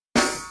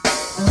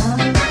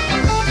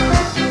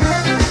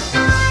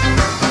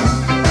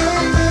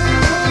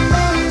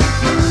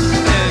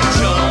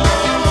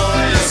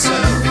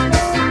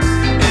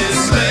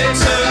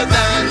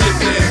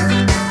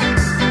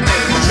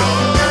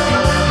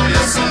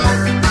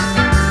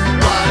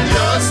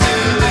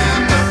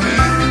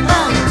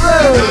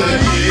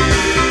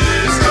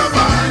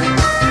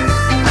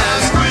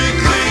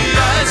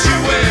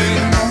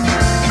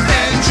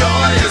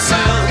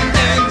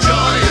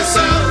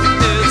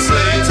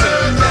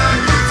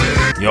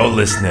You're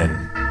listening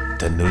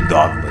to New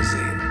Dogma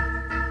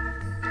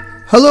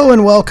Zine. Hello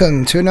and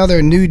welcome to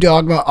another New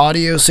Dogma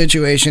audio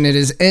situation. It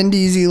is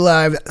NDZ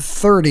Live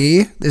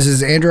 30. This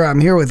is Andrew. I'm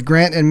here with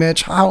Grant and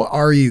Mitch. How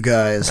are you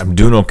guys? I'm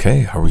doing okay.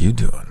 How are you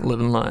doing?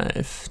 Living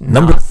life.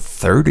 Number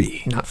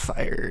 30. Not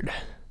fired.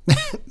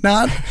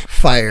 Not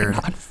fired.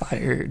 Not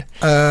fired.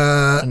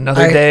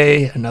 Another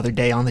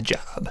day on the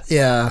job.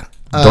 Yeah.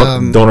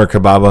 Donor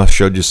Kababa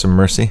showed you some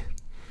mercy?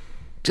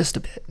 Just a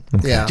bit.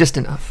 Yeah. Just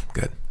enough.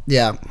 Good.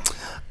 Yeah.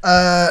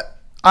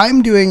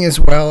 I'm doing as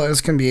well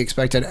as can be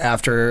expected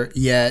after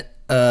yet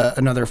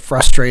another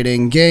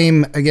frustrating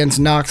game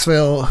against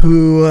Knoxville,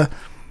 who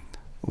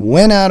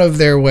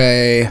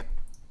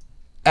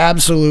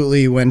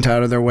absolutely went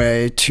out of their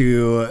way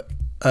to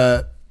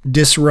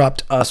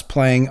disrupt us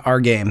playing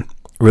our game.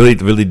 Really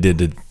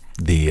did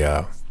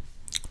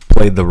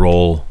played the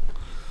role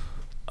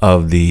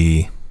of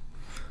I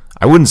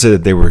wouldn't say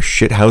that they were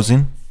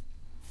shithousing,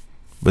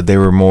 but they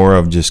were more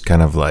of just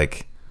kind of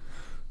like,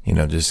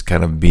 just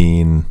kind of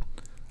being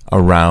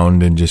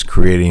around and just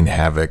creating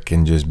havoc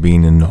and just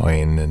being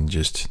annoying and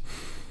just,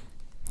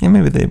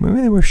 maybe they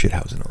were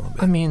shithousing a little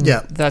bit. I mean,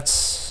 yeah,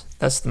 that's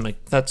a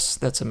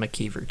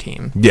McKeever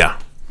team. Yeah.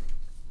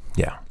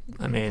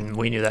 I mean,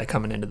 we knew that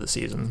coming into the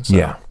season. So.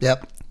 Yeah.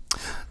 Yep.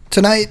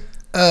 Tonight,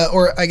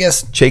 or I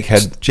guess Jake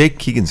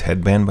Keegan's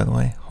headband, by the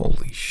way.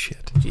 Holy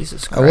shit!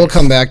 Jesus Christ! I will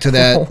come back to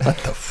that. What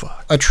the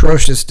fuck?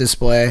 Atrocious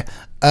display.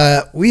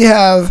 We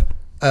have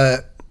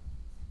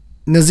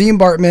Nazeem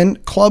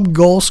Bartman, club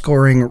goal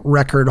scoring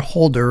record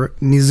holder.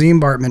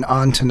 Nazeem Bartman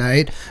on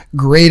tonight.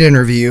 Great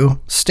interview.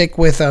 Stick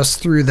with us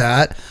through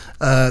that.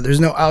 There's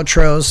no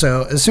outro,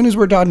 so as soon as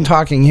we're done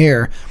talking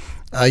here,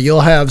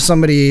 you'll have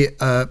somebody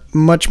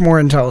much more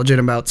intelligent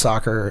about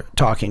soccer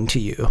talking to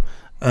you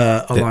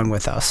along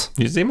with us.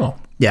 Zemo.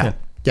 Yeah.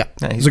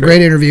 It was a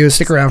great interview.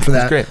 Stick around for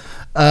that. Great.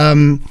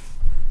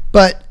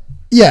 But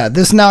yeah,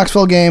 this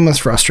Knoxville game was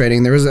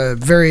frustrating. There was a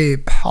very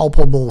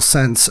palpable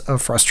sense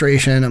of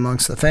frustration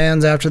amongst the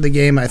fans after the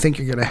game. I think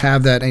you're going to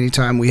have that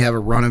anytime we have a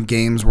run of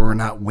games where we're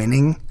not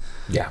winning.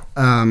 Yeah.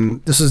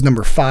 This is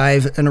number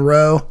 5 in a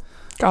row.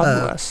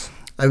 God bless.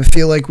 I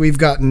feel like we've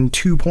gotten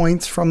 2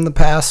 points from the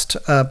past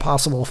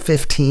possible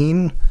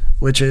 15,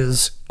 which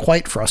is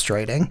quite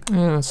frustrating.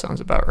 Yeah, that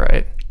sounds about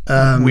right.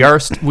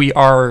 We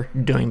are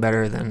doing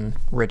better than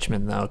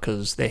Richmond, though,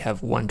 because they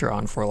have 1 draw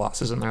and 4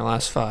 losses in their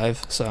last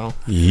 5. So,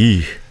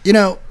 Yee.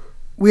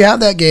 We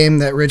have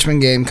that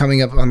Richmond game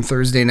coming up on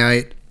Thursday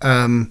night.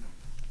 And,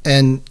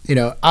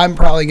 I'm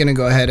probably going to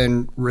go ahead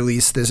and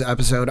release this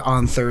episode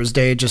on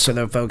Thursday just so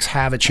that folks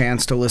have a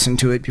chance to listen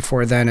to it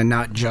before then and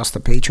not just the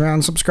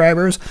Patreon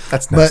subscribers.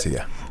 That's nice of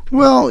you.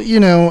 Well,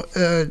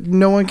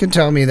 no one can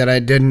tell me that I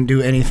didn't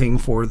do anything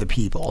for the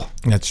people.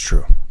 That's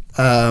true.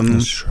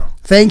 That's true.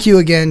 Thank you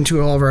again to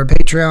all of our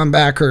Patreon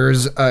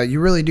backers. You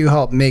really do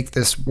help make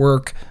this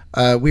work.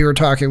 We were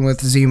talking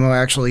with Zemo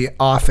actually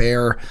off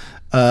air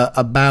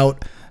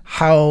about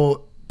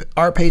how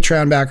our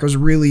Patreon backers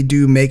really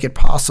do make it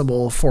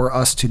possible for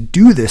us to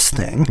do this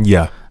thing.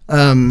 Yeah.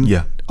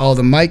 All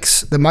the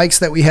mics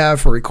that we have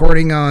for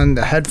recording on,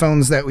 the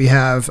headphones that we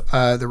have,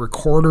 the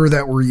recorder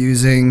that we're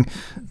using,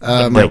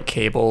 the mic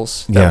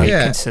cables that we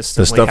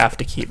consistently have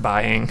to keep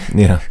buying.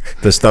 Yeah,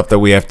 the stuff that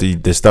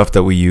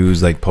we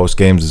use like post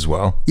games as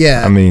well.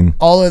 Yeah, I mean,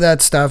 all of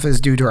that stuff is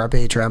due to our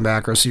Patreon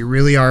backers. So you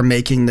really are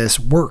making this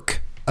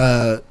work.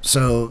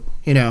 So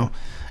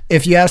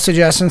if you have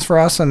suggestions for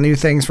us on new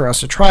things for us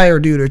to try or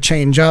do to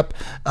change up,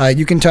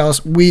 you can tell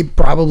us. We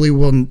probably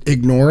will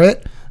ignore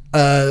it.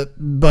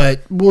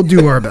 But we'll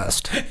do our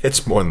best.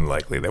 It's more than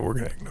likely that we're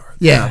going to ignore it.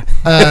 Yeah.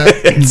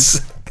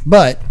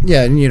 But,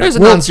 yeah, there's a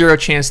non-zero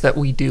chance that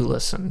we do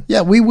listen.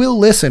 Yeah, we will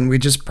listen. We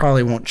just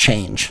probably won't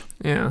change.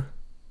 Yeah.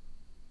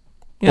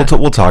 We'll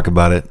talk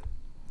about it.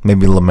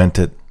 Maybe lament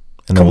it.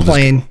 And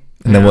complain.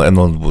 Then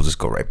we'll just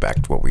go right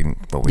back to what we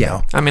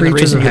know. I mean, the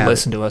reason you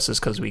listen to us is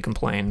because we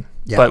complain.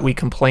 Yeah. But we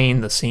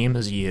complain the same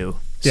as you.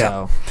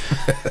 Yeah. So.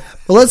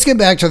 Well, let's get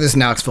back to this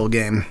Knoxville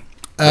game.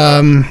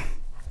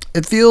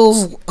 It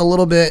feels a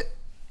little bit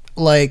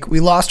like we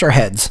lost our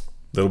heads.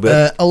 A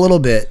little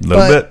bit.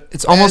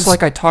 It's almost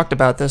like I talked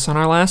about this on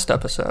our last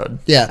episode.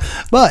 Yeah.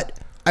 But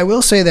I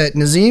will say that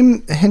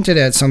Nazeem hinted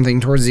at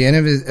something towards the end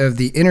of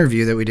the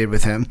interview that we did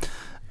with him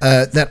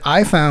that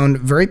I found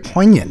very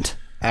poignant,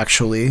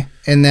 actually,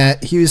 in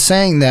that he was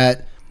saying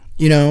that,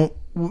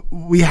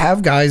 we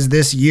have guys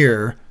this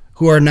year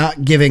who are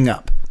not giving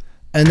up.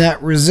 And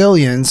that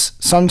resilience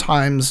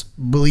sometimes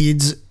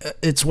bleeds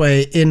its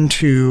way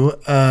into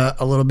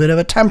a little bit of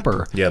a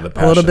temper. Yeah, the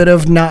passion. A little bit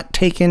of not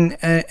taking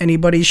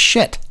anybody's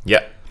shit.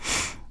 Yeah.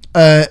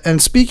 And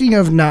speaking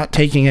of not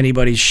taking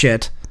anybody's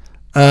shit,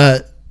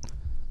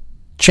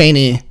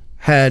 Cheney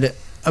had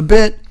a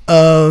bit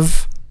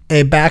of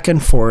a back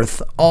and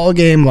forth all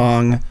game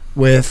long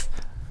with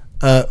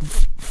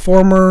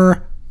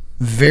former...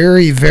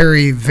 very,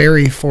 very,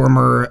 very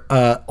former,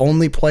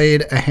 only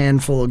played a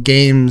handful of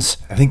games.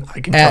 I think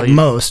I can at tell you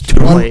most.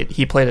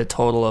 He played a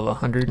total of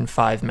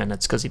 105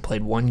 minutes because he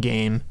played 1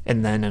 game,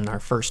 and then in our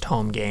first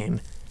home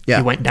game, Yeah.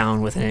 He went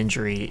down with an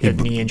injury, a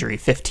knee injury,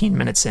 15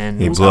 minutes in.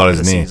 He blew out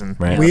his knee.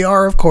 Right. We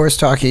are, of course,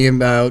 talking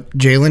about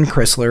Jalen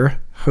Chrysler,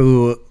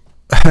 who,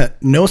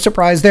 no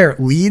surprise there,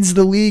 leads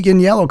the league in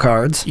yellow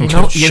cards.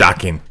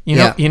 Shocking.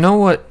 You know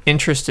what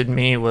interested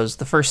me was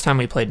the first time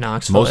we played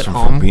Knoxville at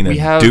home. Being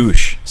a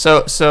douche.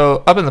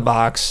 So up in the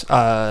box,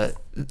 our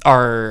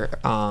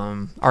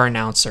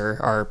announcer,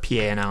 our PA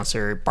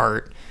announcer,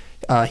 Bart,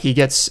 he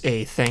gets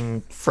a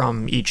thing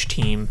from each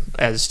team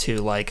as to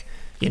like,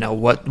 you know,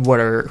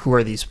 who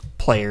are these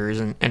players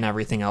and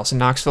everything else. And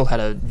Knoxville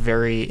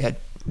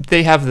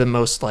they have the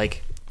most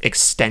like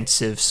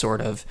extensive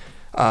sort of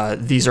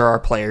these are our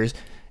players,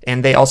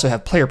 and they also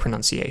have player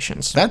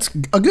pronunciations. That's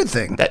a good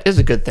thing. That is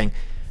a good thing.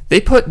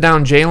 They put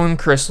down Jalen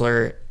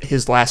Chrysler.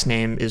 His last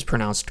name is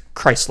pronounced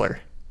Chrysler.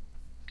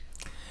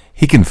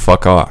 He can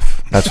fuck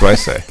off. That's what I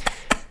say.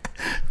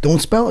 Don't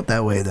spell it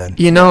that way then.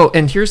 You know,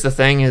 and here's the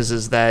thing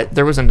is that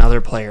there was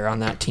another player on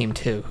that team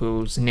too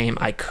whose name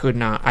I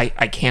cannot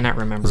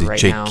remember right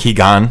Jake now.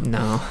 Keegan?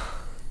 No.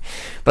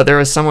 But there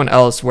was someone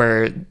else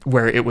where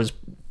it was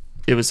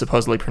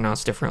supposedly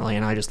pronounced differently,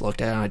 and I just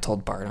looked at it and I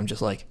told Bart, I'm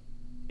just like,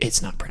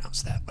 it's not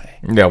pronounced that way.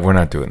 Yeah, we're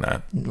not doing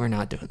that. We're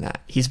not doing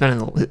that. He's been in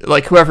the,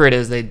 like, whoever it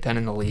is, they'd been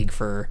in the league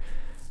for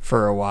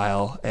a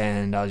while,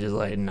 and I was just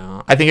like,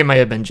 no. I think it might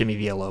have been Jimmy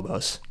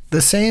Villalobos. The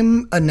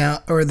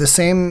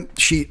same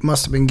sheet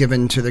must have been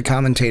given to the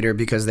commentator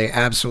because they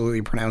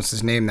absolutely pronounced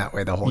his name that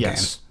way the whole game.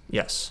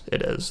 Yes,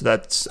 it is.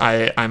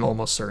 I'm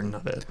almost certain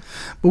of it.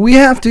 But we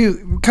have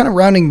to, kind of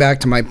rounding back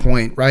to my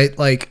point, right?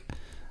 Like,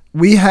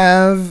 we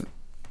have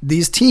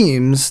these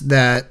teams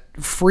that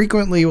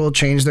frequently will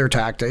change their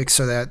tactics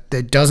so that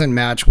it doesn't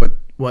match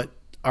what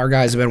our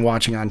guys have been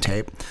watching on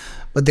tape.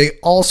 But they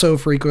also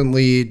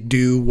frequently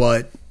do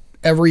what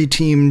every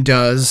team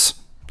does,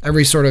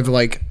 every sort of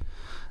like,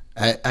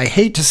 I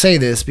hate to say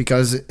this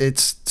because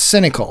it's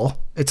cynical.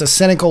 It's a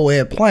cynical way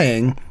of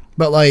playing,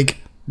 but like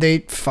they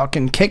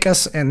fucking kick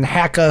us and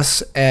hack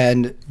us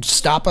and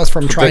stop us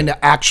from trying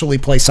to actually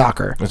play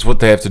soccer. That's what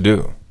they have to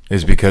do.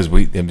 Is because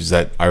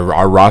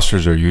our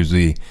rosters are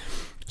usually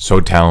so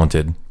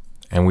talented,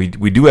 and we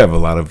do have a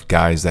lot of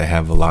guys that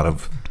have a lot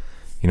of,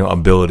 you know,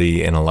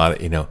 ability and a lot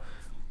of, you know,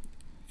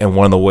 and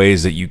one of the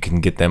ways that you can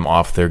get them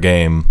off their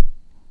game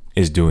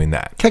is doing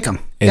that. Kick them.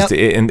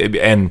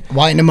 And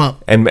wind them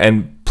up.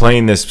 And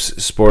playing this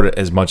sport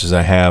as much as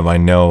I have, I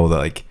know that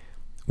like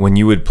when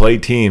you would play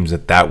teams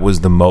that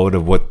was the mode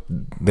of what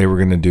they were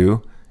going to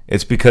do,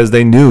 it's because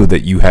they knew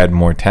that you had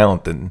more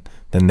talent than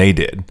they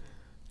did.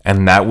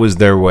 And that was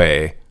their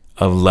way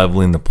of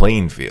leveling the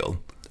playing field.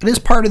 It is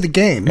part of the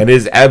game. It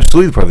is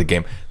absolutely part of the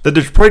game. The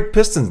Detroit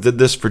Pistons did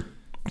this for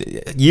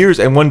years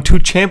and won 2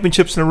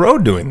 championships in a row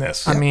doing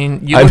this. I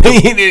mean,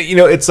 you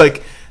know, it's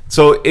like,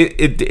 so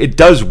it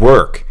does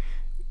work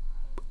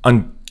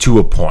to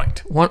a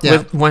point.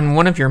 When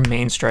one of your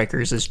main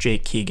strikers is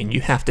Jake Keegan,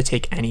 you have to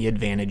take any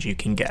advantage you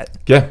can get.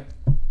 Yeah.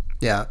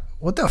 Yeah.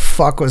 What the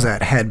fuck was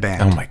that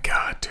headband? Oh my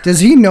god, dude. Does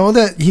he know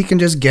that he can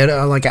just get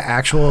an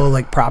actual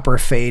like proper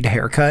fade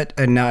haircut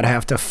and not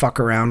have to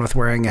fuck around with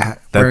wearing a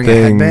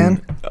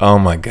headband? Oh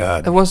my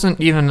god. It wasn't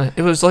even.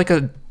 It was like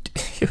a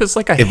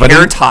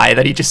hair tie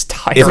that he just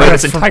tied around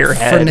his entire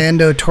head.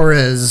 Fernando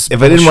Torres.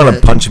 If I didn't want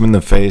to punch him in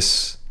the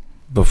face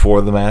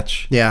before the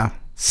match, yeah,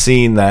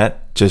 seeing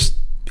that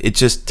it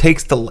just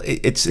takes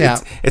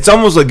it's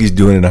almost like he's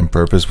doing it on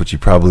purpose, which he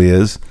probably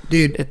is.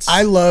 Dude,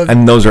 I love,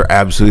 and those are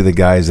absolutely the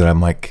guys that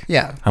I'm like,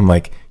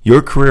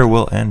 your career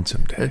will end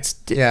someday.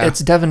 It's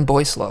Devin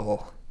Boyce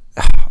level.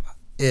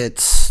 I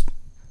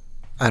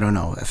don't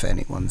know if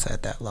anyone's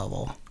at that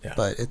level,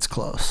 but it's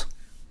close.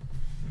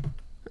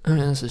 I mean,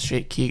 this is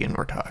Jake Keegan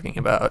we're talking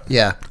about.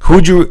 Yeah. Who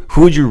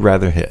would you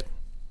rather hit?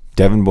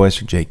 Devin Boyce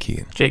or Jake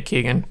Keegan? Jake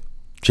Keegan.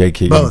 Jake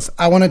Keegan. Both.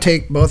 I want to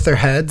take both their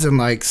heads and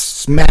like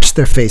smash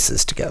their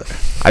faces together.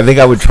 I think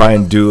I would try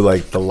and do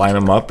like the line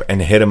them up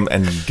and hit them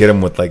and get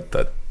them with like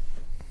the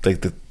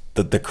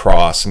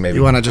cross. Maybe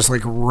you want to just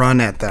like run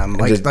at them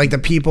like the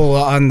people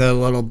on the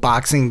little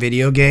boxing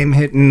video game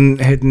hitting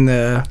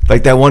the,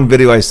 like that one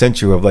video I sent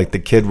you of like the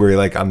kid where he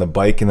like on the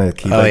bike and then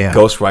he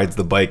ghost rides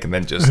the bike and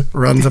then just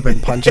runs up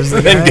and punches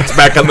and then gets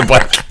back on the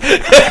bike.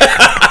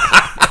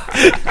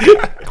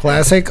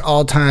 Classic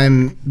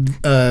all-time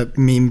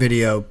meme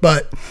video.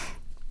 But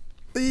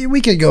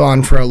we could go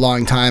on for a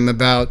long time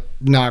about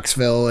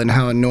Knoxville and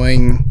how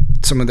annoying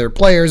some of their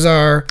players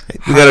are,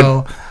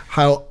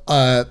 how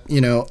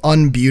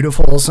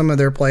unbeautiful some of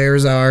their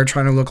players are,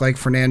 trying to look like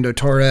Fernando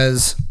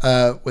Torres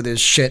with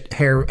his shit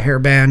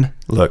hairband.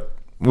 Look,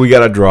 we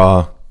got to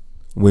draw.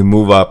 We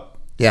move up.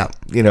 Yeah.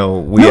 You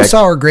know, no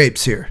sour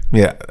grapes here.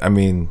 Yeah, I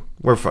mean,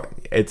 we're fine.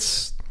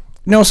 It's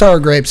no sour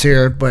grapes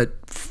here, but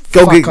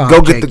go get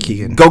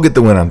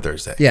the win on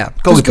Thursday. Yeah,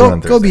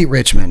 go beat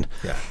Richmond.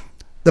 Yeah.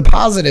 The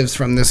positives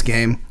from this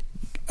game,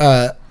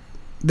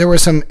 there were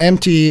some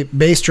empty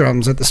bass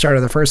drums at the start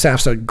of the first half,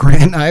 so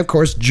Grant and I, of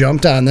course,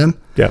 jumped on them.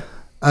 Yeah.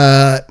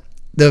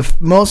 The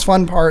most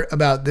fun part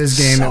about this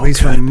game, at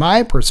least from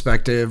my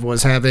perspective,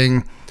 was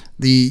having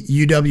the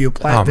UW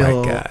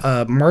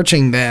Platteville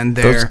marching band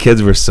there. Those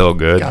kids were so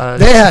good. God,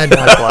 They had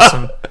God bless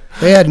 'em.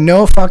 they had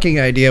no fucking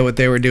idea what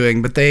they were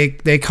doing, but they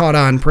caught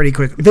on pretty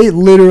quick. They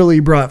literally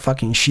brought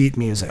fucking sheet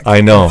music.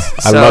 I know.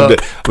 I So- loved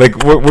it.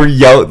 Like we're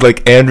yelling.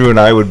 Like Andrew and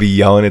I would be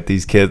yelling at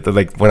these kids.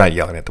 Like we're not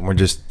yelling at them. We're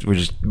just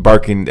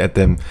barking at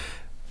them,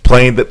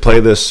 play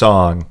this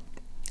song,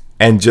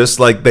 and just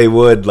like they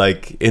would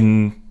like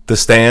in the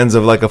stands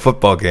of like a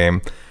football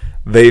game,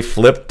 they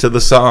flipped to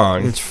the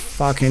song. It's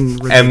fucking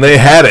ridiculous. And they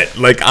had it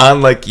like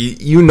on like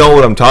you know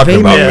what I'm talking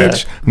about, Yeah.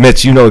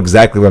 Mitch, you know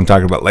exactly what I'm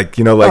talking about. Like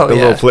like Oh, the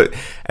yeah. little flip,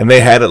 and they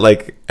had it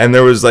like, and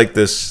there was like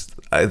this.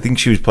 I think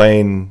she was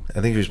playing.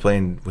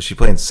 Was she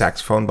playing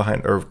saxophone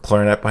behind or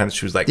clarinet behind us?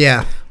 She was like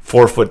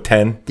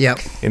 4'10". Yep.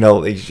 You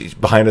know, she's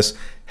behind us.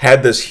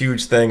 Had this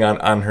huge thing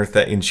on her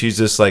thing, and she's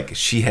just like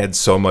she had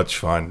so much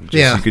fun.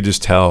 Yeah. You could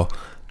just tell.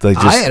 Like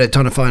I had a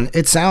ton of fun.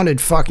 It sounded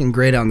fucking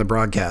great on the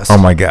broadcast. Oh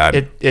my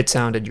god. It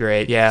sounded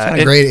great. Yeah,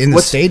 Sounded great in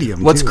the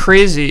stadium, What's too.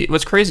 crazy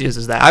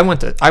is that I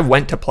went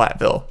to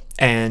Platteville,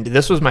 and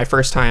this was my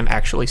first time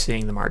actually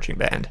seeing the marching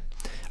band.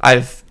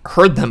 I've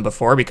heard them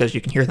before because you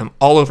can hear them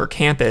all over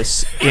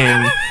campus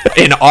in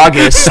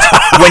August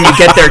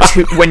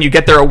when you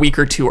get there a week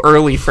or two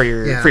early for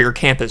your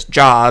campus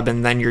job,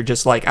 and then you're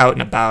just like out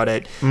and about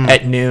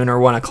at noon or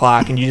 1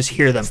 o'clock, and you just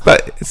hear them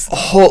It's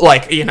whole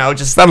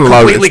just not a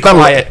large- completely it's not a-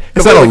 quiet.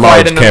 it's not a completely quiet,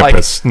 large and then, like,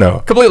 campus, no.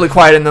 completely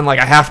quiet, and then like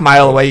a half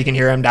mile away you can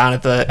hear them down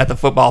at the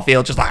football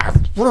field, just like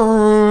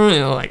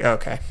like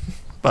okay.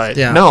 But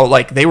Yeah. no,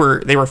 like they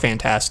were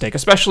fantastic,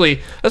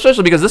 especially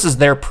because this is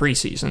their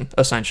preseason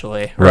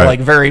essentially, or Right. like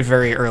very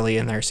very early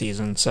in their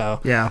season.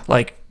 So Yeah.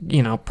 like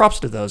props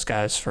to those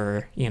guys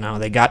for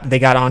they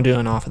got onto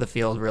and off of the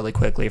field really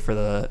quickly for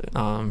the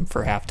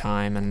for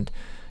halftime, and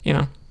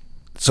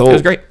So it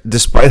was great.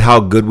 Despite how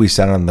good we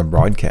sounded on the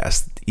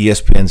broadcast,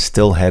 ESPN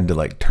still had to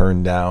like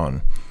turn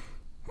down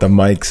the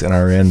mics in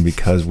our end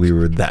because we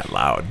were that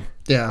loud.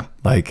 Yeah.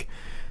 Like,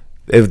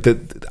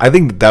 I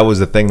think that was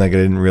the thing. Like, I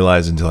didn't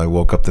realize until I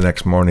woke up the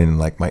next morning and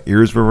like my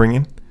ears were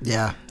ringing.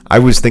 Yeah. I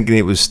was thinking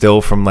it was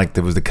still from like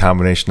there was the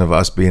combination of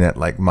us being at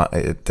like Mondo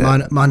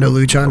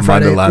Lucha on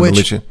Friday,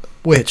 Lucha.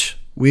 which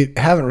we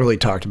haven't really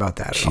talked about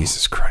that at all.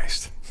 Jesus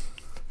Christ!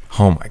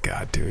 Oh my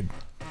God, dude!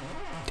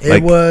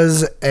 It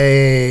was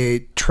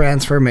a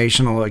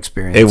transformational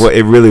experience.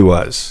 It really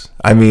was.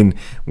 I mean,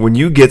 when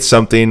you get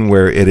something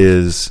where it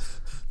is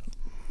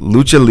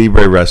lucha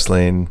libre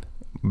wrestling,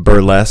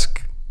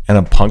 burlesque, and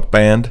a punk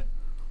band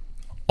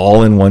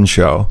all in one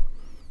show,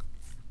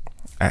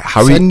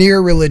 It's a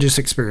near religious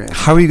experience.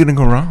 how are you going to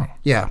go wrong?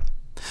 Yeah.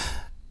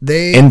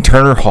 They In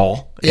Turner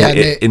Hall in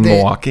they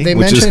Milwaukee,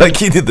 which is like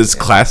he did this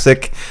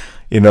classic,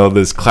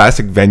 this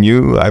classic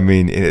venue. I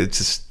mean,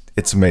 it's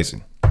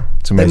amazing.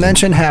 It's They amazing.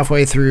 mentioned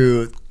halfway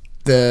through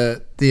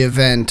the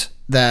event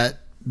that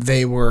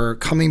they were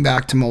coming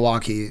back to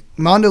Milwaukee.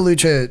 Mondo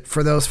Lucha,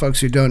 for those folks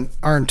who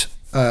aren't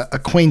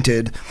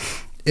acquainted,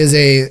 is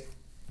a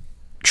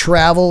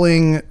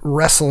traveling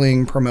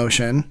wrestling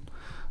promotion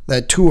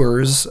that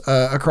tours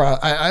across.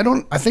 I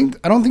don't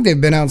think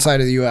they've been outside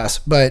of the U.S.,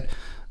 but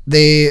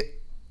they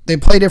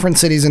play different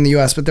cities in the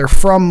U.S., but they're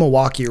from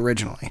Milwaukee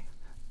originally,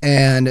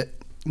 and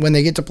when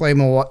they get to play in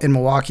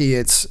Milwaukee,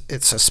 it's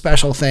a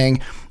special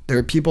thing. There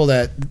are people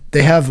that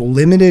they have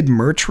limited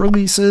merch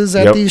releases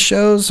at these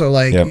shows. So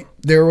like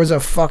there was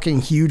a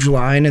fucking huge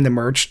line in the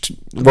merch.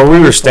 Well, we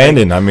were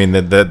standing. I mean,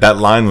 that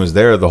line was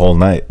there the whole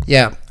night.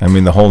 Yeah. I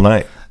mean, the whole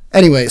night.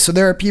 Anyway, so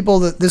there are people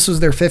that this was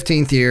their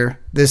 15th year.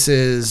 This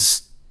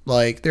is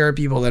like, there are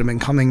people that have been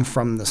coming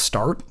from the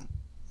start.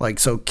 Like,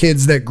 so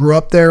kids that grew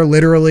up there,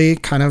 literally,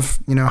 kind of,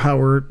 how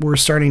we're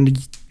starting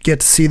to get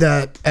to see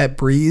that at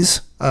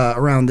Breeze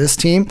around this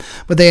team.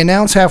 But they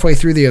announced halfway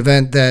through the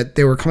event that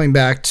they were coming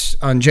back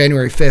on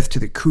January 5th to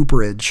the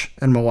Cooperage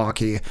in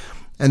Milwaukee,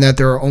 and that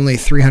there are only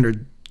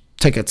 300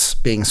 tickets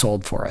being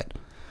sold for it.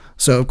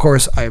 So, of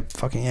course, I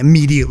fucking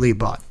immediately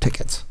bought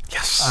tickets.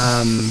 Yes.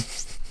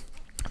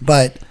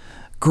 But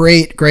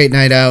great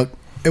night out.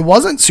 It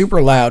wasn't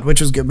super loud, which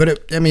was good, but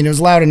it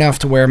was loud enough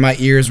to where my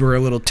ears were a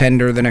little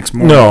tender the next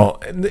morning. No,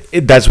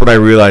 that's what I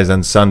realized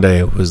on Sunday.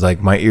 It was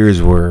like my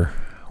ears were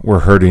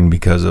hurting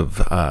because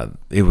of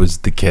it was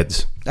the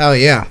kids. Oh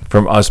yeah,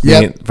 From us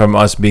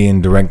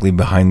being directly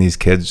behind these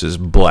kids, just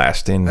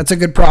blasting. that's a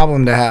good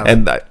problem to have.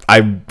 And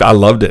I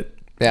loved it.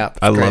 Yeah,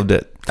 I loved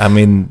it. I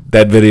mean,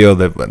 that video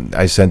that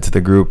I sent to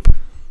the group,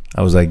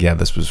 I was like, yeah,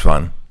 this was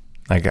fun.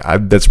 Like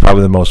that's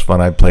probably the most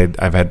fun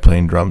I've had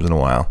playing drums in a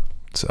while.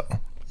 So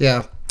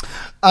yeah.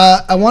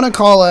 I want to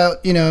call out,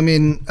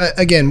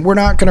 again, we're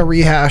not going to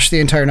rehash the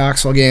entire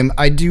Knoxville game.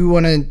 I do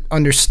want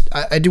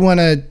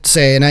to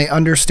say, and I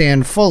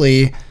understand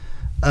fully,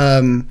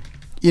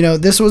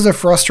 this was a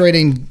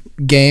frustrating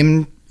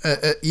game,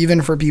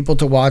 even for people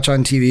to watch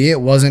on TV. It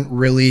wasn't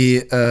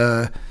really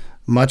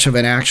much of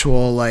an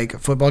actual like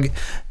football game.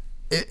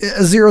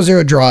 a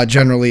 0-0 draw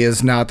generally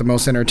is not the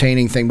most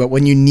entertaining thing, but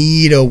when you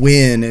need a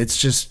win, it's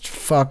just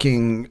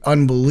fucking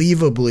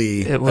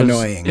unbelievably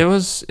annoying. It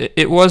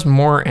was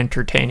more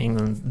entertaining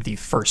than the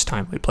first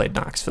time we played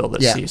Knoxville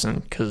this season,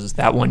 because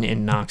that one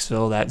in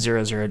Knoxville, that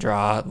 0-0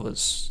 draw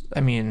was,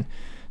 I mean,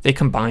 they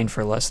combined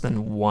for less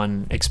than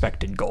one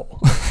expected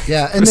goal.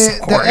 Yeah, and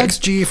the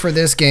XG for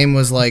this game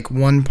was like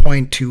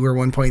 1.2 or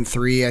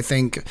 1.3, I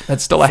think.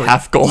 That's still a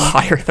half goal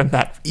higher than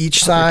that.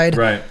 Each side.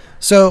 Right.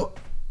 So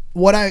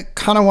what I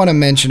kind of want to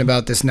mention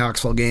about this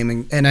Knoxville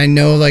game, and I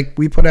know like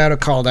we put out a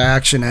call to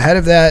action ahead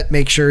of that,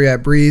 make sure you're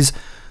at Breeze.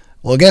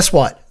 Well, guess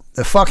what?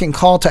 The fucking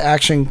call to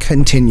action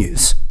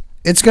continues.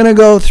 It's going to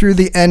go through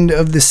the end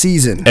of the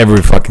season.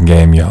 Every fucking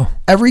game, yo.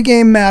 Every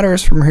game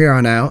matters from here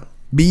on out.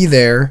 Be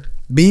there.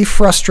 Be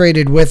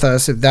frustrated with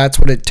us if that's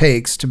what it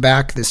takes to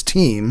back this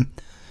team.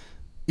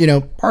 You know,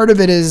 part of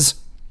it is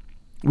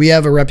we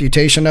have a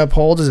reputation to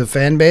uphold as a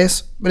fan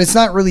base, but it's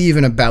not really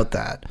even about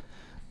that.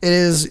 It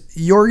is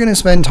you're going to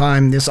spend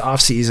time this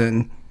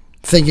offseason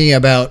thinking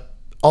about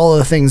all of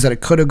the things that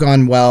it could have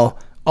gone well,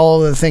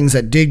 all of the things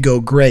that did go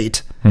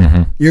great.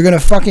 Mm-hmm. You're going to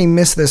fucking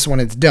miss this when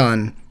it's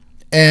done.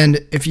 And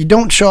if you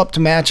don't show up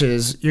to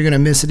matches, you're going to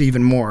miss it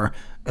even more,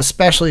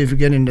 especially if you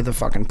get into the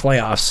fucking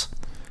playoffs.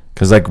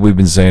 Because like we've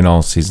been saying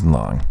all season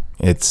long,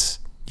 it's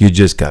you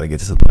just got to get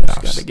to the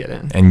playoffs. Got to get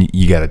in. And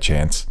you got a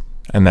chance.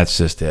 And that's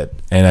just it.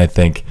 And I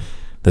think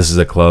this is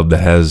a club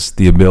that has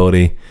the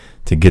ability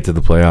to get to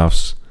the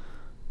playoffs.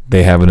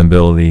 They have an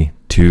ability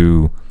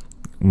to,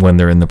 when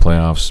they're in the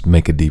playoffs,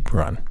 make a deep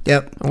run.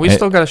 Yep. And we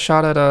still got a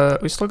shot at a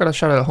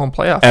home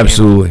playoff.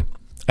 Absolutely. Game.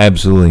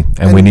 Absolutely.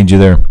 And we need you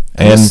there.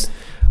 And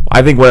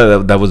I think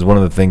that was one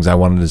of the things I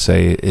wanted to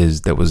say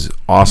is that was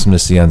awesome to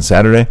see on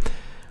Saturday.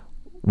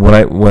 When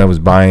I was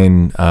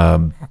buying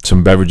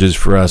some beverages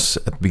for us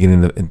at the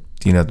beginning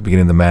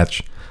of the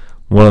match,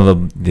 one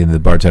of the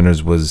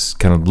bartenders was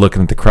kind of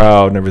looking at the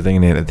crowd and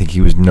everything, and I think he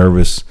was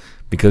nervous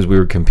because we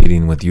were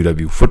competing with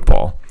UW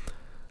football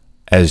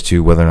as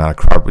to whether or not a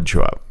crowd would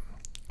show up.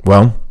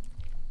 Well,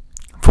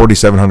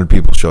 4,700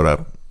 people showed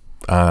up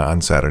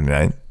on Saturday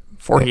night.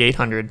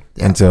 4,800.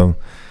 And so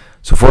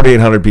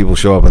 4,800 people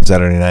show up on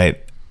Saturday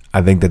night.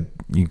 I think that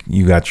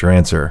you got your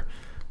answer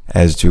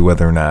as to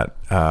whether or not.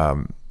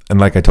 And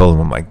like I told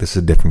him, I'm like, this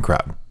is a different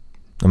crowd.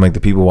 I'm like, the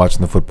people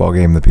watching the football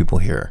game, the people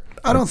here.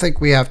 I don't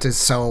think we have to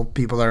sell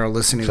people that are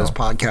listening to this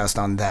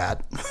podcast on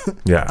that.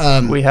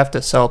 Yeah. We have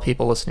to sell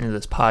people listening to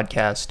this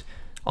podcast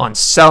on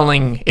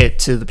selling it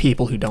to the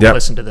people who don't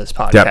listen to this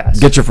podcast. Yeah.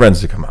 Get your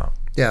friends to come out.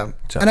 Yeah.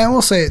 So. And I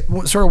will say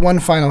sort of one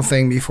final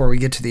thing before we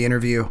get to the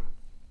interview.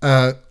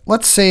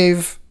 Let's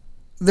save,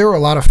 there were a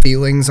lot of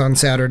feelings on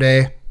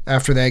Saturday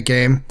after that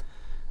game.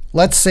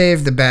 Let's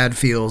save the bad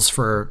feels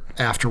for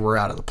after we're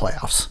out of the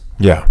playoffs.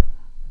 Yeah.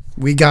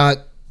 We got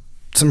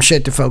some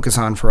shit to focus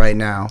on for right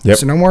now. Yep.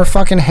 So no more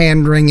fucking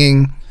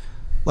hand-wringing.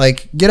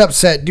 Like, get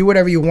upset, do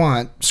whatever you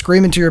want.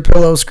 Scream into your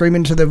pillow, scream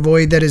into the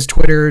void that is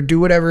Twitter, do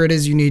whatever it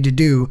is you need to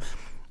do.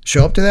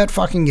 Show up to that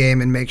fucking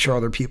game and make sure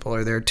other people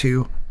are there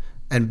too.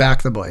 And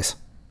back the boys.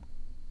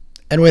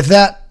 And with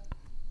that,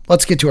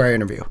 let's get to our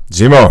interview.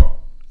 Zemo.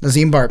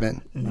 Nazeem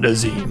Bartman.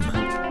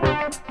 Nazeem.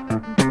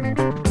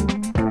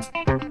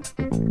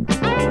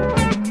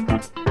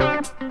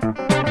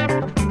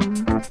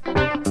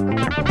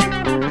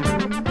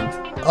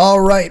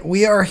 All right,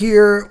 we are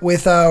here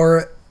with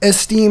our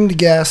esteemed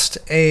guest,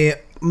 a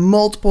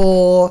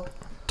multiple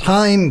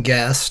time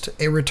guest,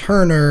 a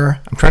returner.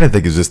 I'm trying to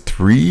think, is this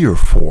 3 or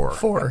 4?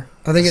 4.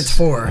 I think it's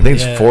 4. I think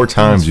it's 4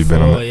 times you've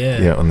been on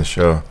on the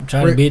show. I'm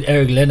trying to beat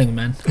Eric Lennon,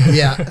 man.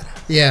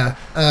 Yeah.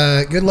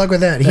 Good luck with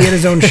that. He had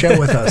his own show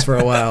with us for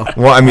a while.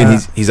 Well, I mean,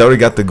 he's already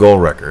got the goal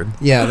record.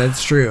 Yeah,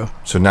 that's true.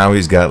 So now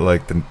he's got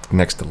like the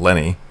next to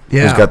Lenny.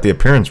 Yeah. He's got the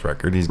appearance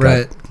record. He's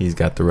right.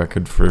 got the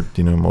record for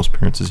most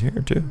appearances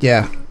here too.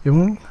 Yeah.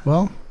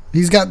 Well,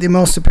 he's got the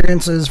most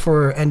appearances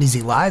for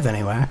NDZ Live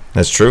anyway.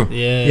 That's true.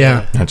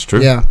 Yeah. That's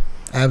true. Yeah,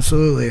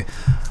 absolutely.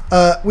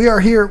 We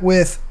are here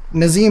with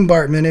Nazeem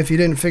Bartman, if you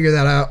didn't figure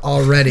that out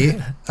already.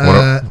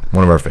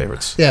 One of our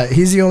favorites. Yeah,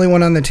 he's the only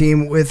one on the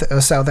team with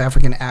a South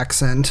African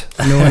accent.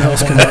 No one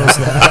else can knows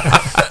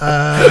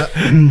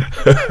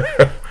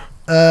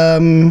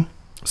that.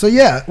 So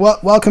yeah,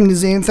 welcome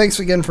Nazeem. Thanks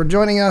again for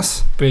joining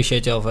us.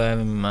 Appreciate y'all for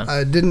having me, man.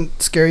 I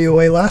didn't scare you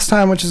away last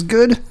time, which is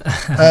good.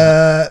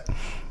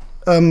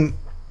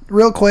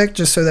 Real quick,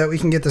 just so that we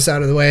can get this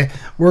out of the way,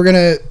 we're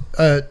gonna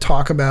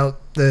talk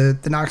about the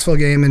Knoxville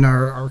game in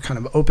our kind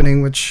of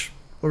opening, which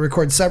we'll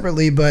record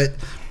separately, but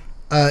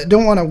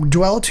don't want to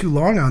dwell too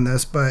long on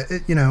this. But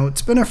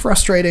it's been a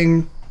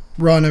frustrating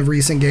run of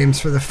recent games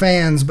for the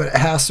fans, but it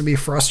has to be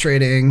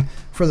frustrating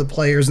for the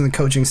players and the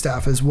coaching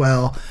staff as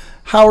well.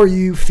 How are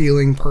you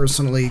feeling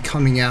personally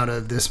coming out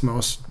of this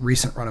most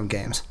recent run of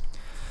games?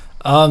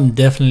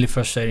 Definitely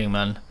frustrating,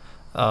 man.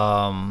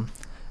 And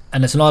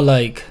it's not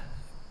like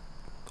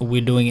we're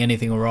doing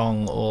anything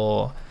wrong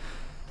or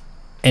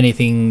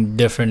anything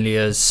differently,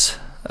 as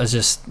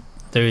just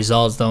the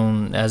results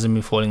hasn't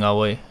been falling our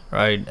way,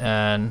 right?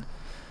 And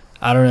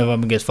I don't know if I'm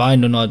gonna get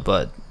fined or not,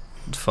 but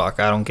fuck,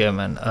 I don't care,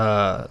 man.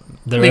 The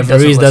League doesn't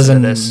referees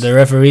listen to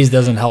this.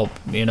 doesn't help,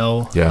 you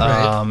know.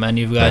 Yeah. And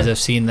you guys Right. have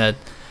seen that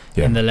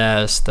Yeah. in the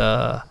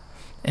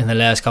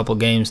last couple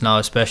games now,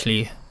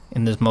 especially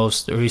in this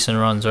most recent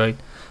runs, right?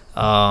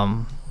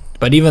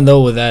 But even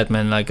though with that,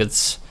 man, like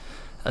it's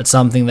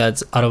something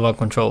that's out of our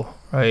control,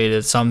 right?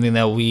 It's something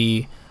that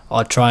we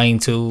are trying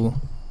to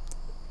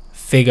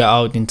figure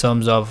out in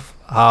terms of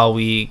how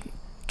we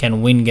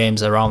can win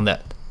games around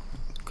that,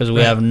 because we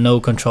Right. have no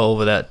control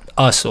over that,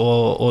 us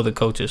or the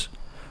coaches,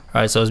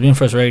 right? So it's been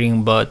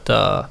frustrating, but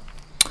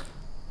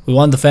we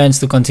want the fans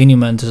to continue,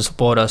 man, to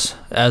support us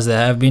as they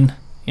have been.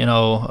 You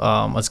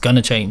know, it's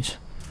gonna change,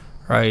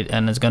 right?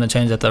 And it's gonna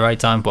change at the right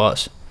time for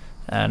us,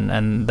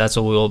 and that's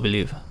what we all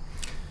believe.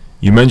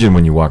 You mentioned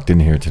when you walked in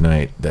here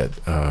tonight that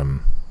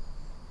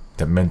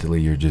that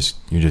mentally you're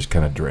just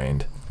kind of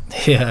drained,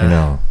 Yeah. you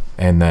know,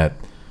 and that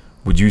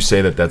would you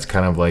say that that's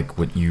kind of like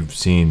what you've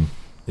seen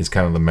is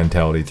kind of the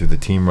mentality through the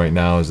team right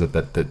now, is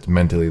that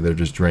mentally they're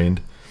just drained?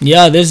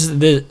 Yeah, there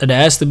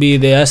has to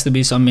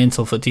be some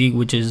mental fatigue,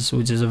 which is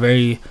a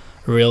very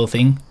real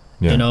thing.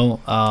 Yeah. You know,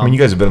 I mean, you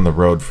guys have been on the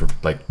road for,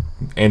 like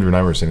Andrew and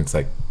I were saying, it's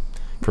like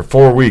for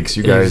 4 weeks.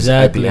 You guys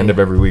at the Exactly. end of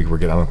every week we're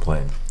getting on a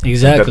plane.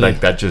 exactly.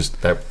 That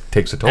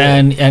takes a toll.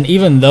 And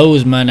even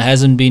those, man,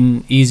 hasn't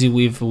been easy.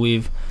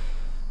 We've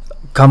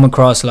come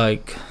across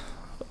like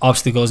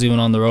obstacles even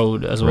on the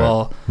road as Right.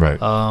 well. Right.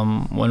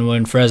 When we're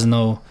in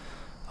Fresno,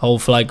 whole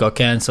flight got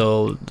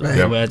canceled. Right.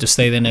 Yep. We had to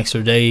stay the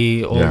extra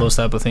day. All Yeah. those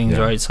type of things, Yeah.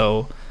 right?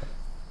 So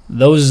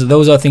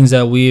those are things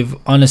that we've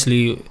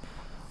honestly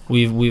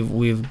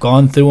we've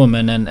gone through them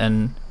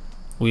and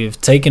we've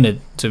taken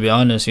it, to be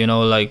honest. You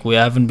know, like we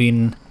haven't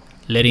been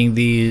letting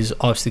these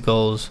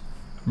obstacles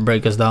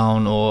break us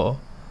down or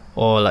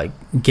like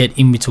get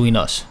in between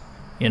us.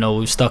 You know,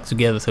 we've stuck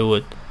together through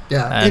it.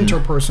 Yeah, And-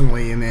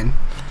 interpersonally, you mean?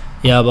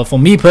 Yeah, but for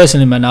me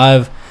personally, man,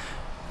 I've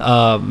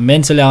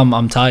mentally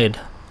I'm tired.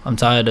 I'm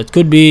tired. It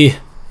could be,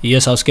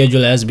 yes, our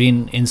schedule has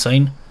been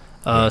insane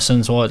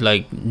since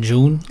like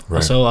June or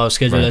Right. so. Our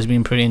schedule Right. has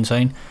been pretty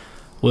insane.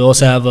 We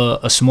also have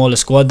a smaller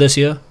squad this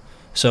year,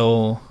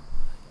 so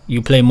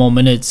you play more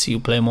minutes, you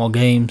play more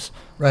games.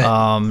 Right.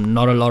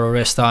 Not a lot of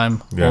rest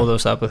time, Yeah. all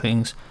those type of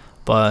things.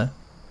 But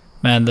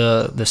man,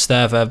 the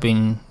staff have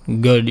been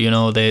good. You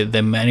know, they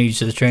manage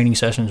the training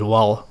sessions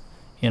well.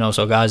 You know,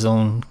 so guys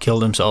don't kill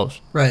themselves.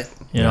 Right.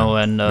 You know,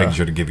 and making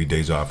sure to give you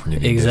days off when you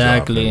need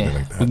exactly, days off and everything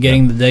like that. we're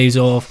getting the days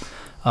off,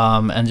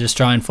 and just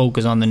try and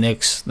focus on the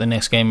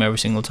next game every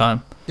single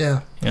time. Yeah.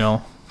 You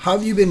know, How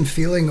have you been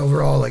feeling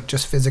overall, like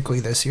just physically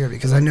this year?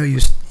 Because I know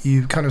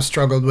you kind of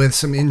struggled with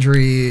some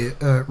injury,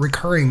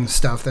 recurring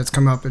stuff that's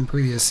come up in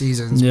previous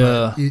seasons.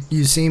 Yeah. But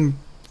you seem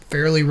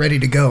fairly ready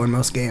to go in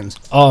most games.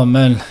 oh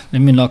man,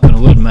 let me knock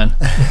on wood, man.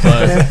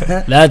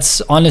 But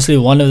that's honestly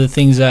one of the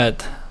things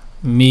that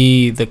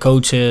me, the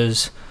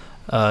coaches,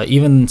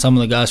 even some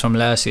of the guys from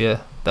last year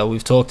that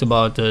we've talked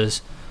about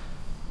is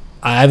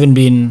I haven't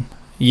been.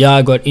 Yeah,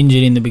 I got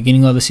injured in the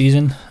beginning of the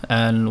season,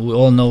 and we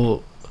all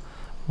know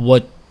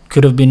what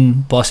could have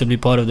been possibly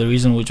part of the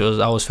reason, which was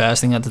I was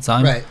fasting at the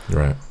time. Right.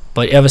 Right.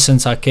 But ever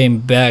since I came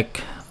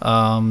back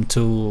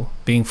to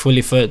being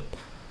fully fit,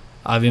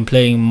 I've been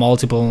playing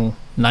multiple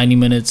 90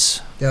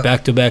 minutes Yep.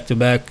 back to back to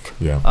back.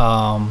 Yeah.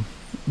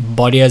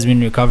 Body has been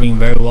recovering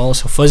very well.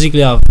 So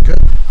physically,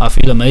 I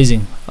feel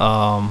amazing.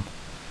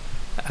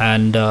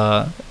 And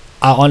I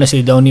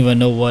honestly don't even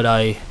know what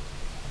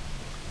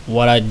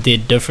I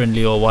did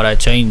differently or what I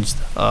changed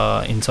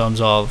in terms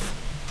of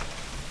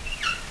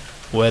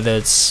whether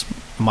it's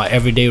my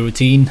everyday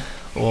routine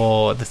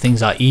or the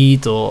things I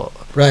eat, or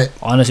Right.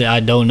 honestly I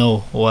don't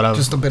know what I've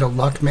Just a bit of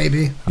luck,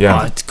 maybe.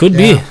 Yeah. it could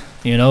Yeah.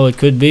 be, you know, it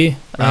could be.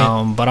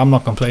 Right. But I'm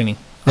not complaining.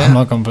 Yeah. I'm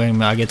not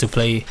complaining. I get to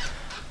play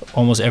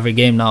almost every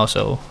game now,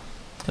 so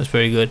that's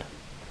pretty good.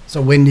 It's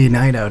a windy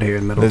night out here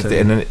in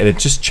Middleton. And it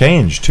just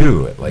changed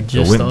too. Like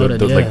Just the wind,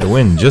 started, like yeah. the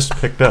wind just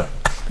picked up.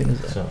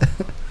 So,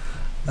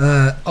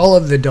 All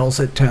of the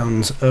dulcet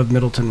tones of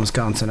Middleton,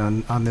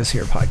 Wisconsin on this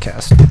here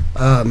podcast.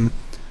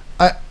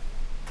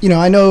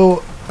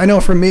 I know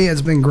for me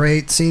it's been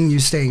great seeing you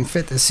staying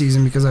fit this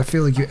season, because I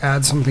feel like you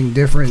add something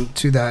different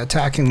to that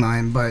attacking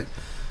line, but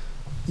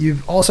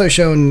you've also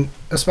shown,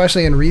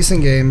 especially in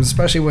recent games,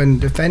 especially when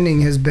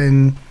defending has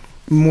been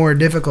more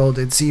difficult,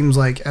 it seems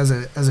like as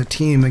a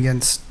team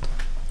against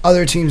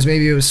other teams,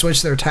 maybe it was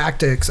switch their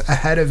tactics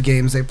ahead of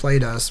games they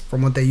played us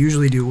from what they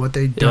usually do, what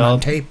they done on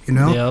Yep. tape, you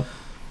know? Yep.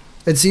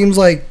 It seems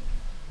like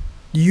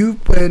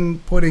you've been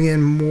putting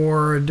in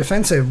more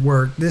defensive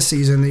work this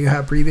season than you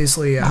have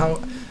previously.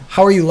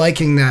 How are you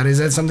liking that? Is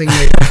that something that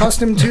you're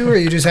accustomed to, or are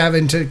you just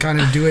having to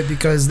kind of do it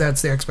because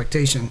that's the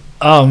expectation?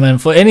 Oh man,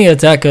 for any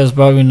attacker, it's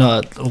probably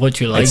not what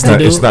you like it's to not.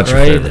 do, It's not your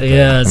right? favorite thing.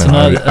 Yeah, it's No,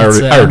 not. I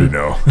already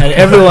know. And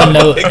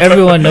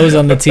everyone knows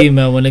on the team,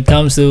 man. When it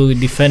comes to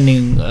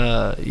defending,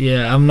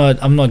 I'm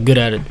not good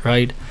at it,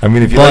 right? I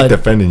mean, if you But- like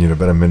defending, you're a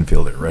better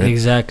midfielder, right?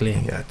 Exactly.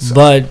 Yeah, it sucks.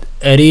 But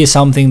it is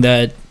something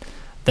that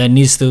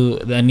needs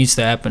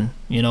to happen,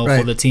 you know, for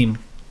Right. the team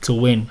to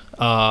win.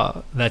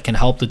 That can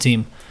help the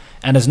team,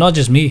 and it's not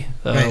just me.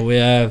 Right. We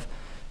have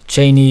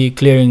Cheney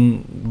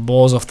clearing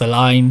balls off the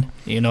line,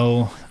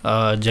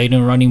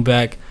 Jaden running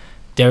back,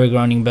 Derek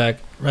running back.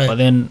 Right. But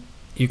then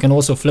you can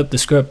also flip the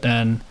script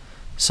and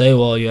say,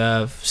 well, you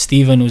have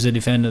Steven, who's a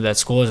defender that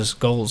scores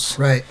goals.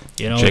 Right.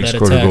 Jake that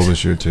scored a goal attacks.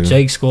 this year too.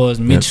 Jake scores.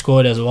 Mitch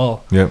scored as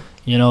well. Yep.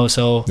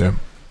 So Yep.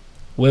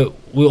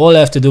 we all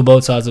have to do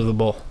both sides of the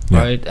ball, Yeah.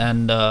 right?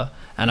 And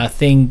I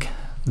think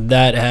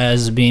that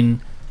has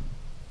been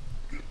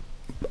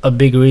a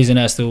big reason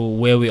as to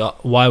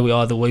why we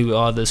are the way we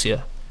are this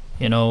year.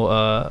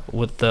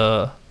 With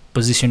the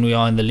position we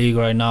are in the league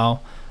right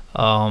now,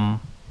 and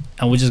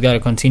we just got to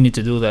continue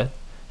to do that,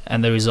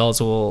 and the results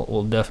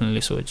will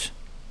definitely switch.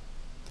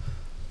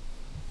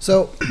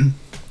 So,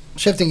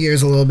 shifting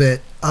gears a little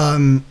bit,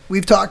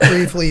 we've talked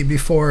briefly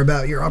before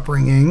about your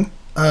upbringing,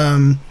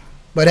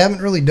 but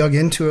haven't really dug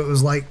into it. It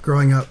was like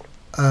growing up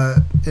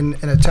in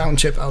a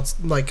township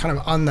kind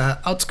of on the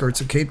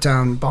outskirts of Cape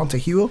Town,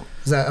 Bontehivo.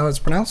 Is that how it's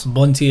pronounced?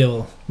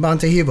 Bontehivo.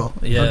 Bontehivo.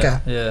 Yeah. Okay.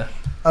 Yeah.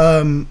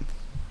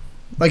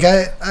 Like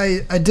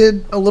I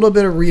did a little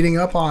bit of reading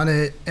up on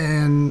it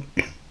and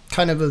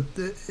kind of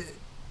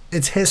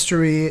its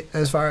history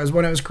as far as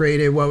when it was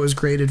created, what it was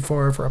created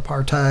for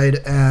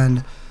apartheid,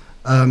 and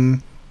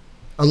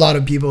a lot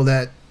of people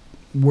that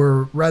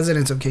were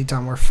residents of Cape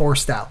Town were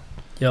forced out.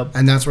 Yep.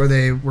 And that's where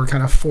they were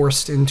kind of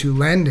forced into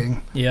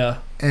landing. Yeah.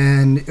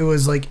 And it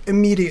was like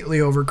immediately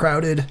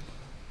overcrowded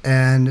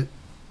and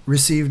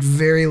received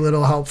very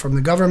little help from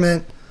the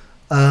government.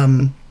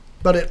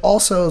 But it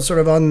also sort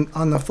of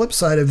on the flip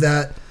side of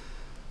that,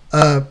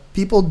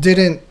 people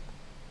didn't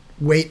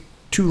wait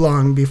too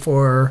long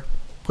before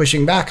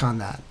pushing back on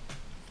that.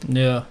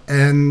 Yeah.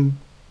 And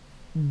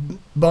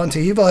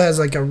Bontehivo has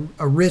like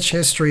a rich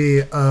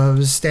history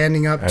of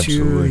standing up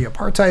Absolutely. to the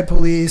apartheid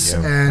police Yeah,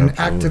 and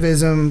absolutely.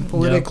 activism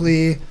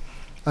politically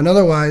and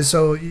otherwise.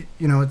 So, it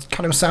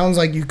kind of sounds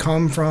like you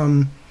come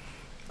from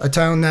a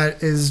town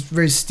that is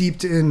very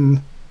steeped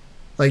in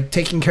like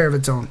taking care of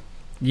its own.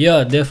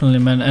 Yeah, definitely,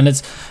 man. And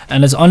it's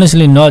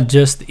honestly not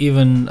just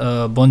even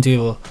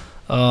Bontehivo.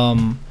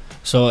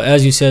 So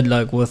as you said,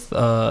 like with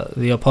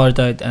the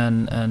apartheid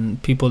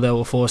and people that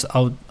were forced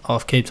out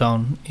of Cape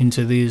Town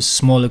into these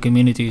smaller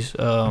communities,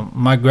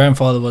 my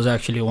grandfather was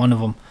actually one of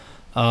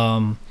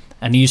them,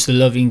 and he used to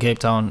live in Cape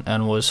Town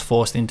and was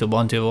forced into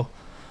Bontehivo.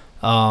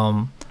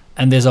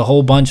 And there's a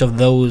whole bunch of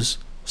those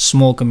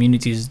small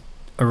communities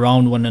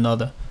around one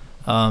another.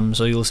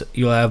 So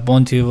you'll have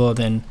Bontehivo,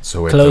 then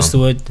So close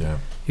to it. Yeah.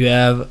 You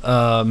have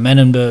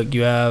Menenberg,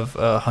 you have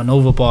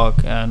Hanover Park,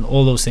 and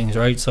all those things,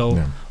 right? So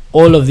Yeah.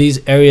 all of these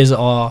areas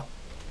are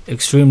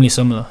extremely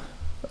similar,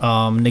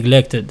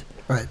 neglected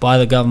Right. by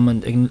the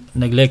government,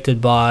 neglected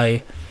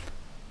by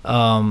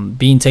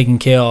being taken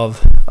care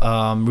of,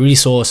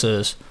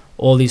 resources,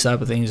 all these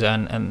type of things,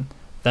 and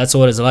that's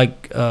what it's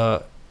like.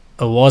 It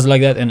was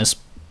like that, and it's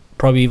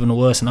probably even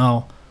worse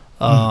now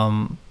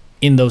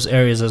in those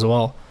areas as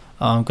well,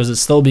 because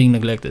it's still being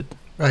neglected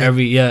Right.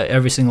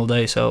 every single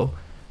day. So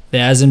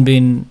there hasn't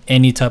been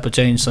any type of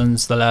change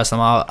since the last time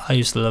I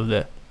used to live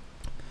there.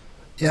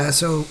 Yeah,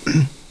 so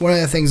one of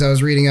the things I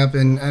was reading up,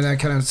 and I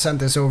kind of sent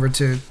this over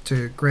to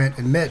Grant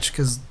and Mitch,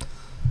 because,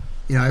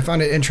 I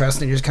found it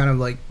interesting, just kind of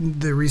like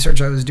the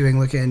research I was doing,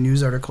 looking at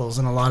news articles,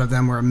 and a lot of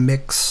them were a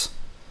mix,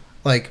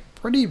 like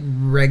pretty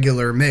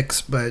regular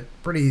mix, but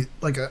pretty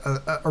like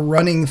a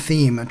running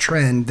theme, a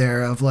trend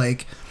there of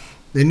like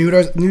the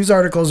news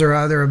articles are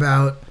either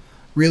about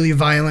really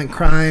violent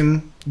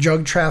crime,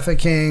 drug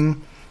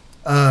trafficking,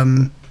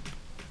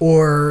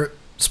 or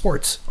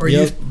sports or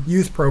Yep.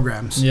 youth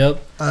programs.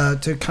 Yep.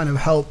 To kind of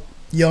help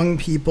young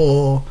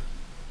people,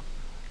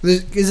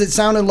 because it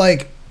sounded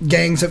like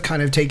gangs have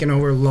kind of taken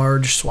over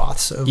large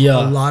swaths of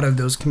Yeah. a lot of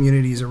those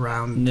communities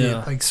around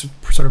Yeah.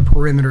 sort of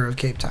perimeter of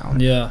Cape Town.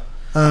 Yeah.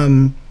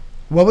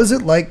 What was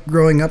it like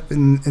growing up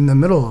in the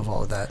middle of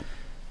all of that?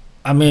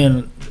 I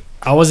mean,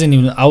 I was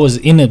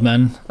in it,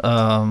 man.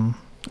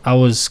 I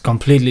was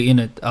completely in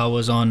it. I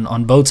was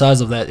on both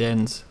sides of that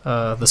end,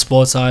 the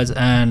sports sides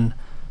and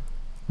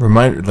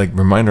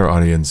Remind our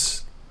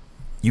audience,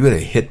 you had a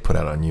hit put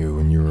out on you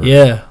when you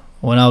were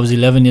when I was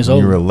 11 years when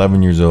old. you were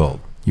 11 years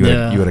old. You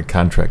Yeah. had a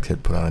contract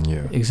hit put out on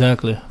you.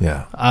 Exactly.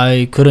 Yeah.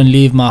 I couldn't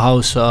leave my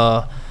house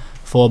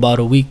for about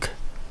a week,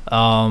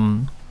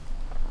 and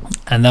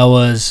that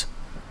was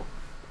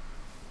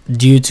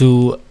due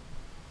to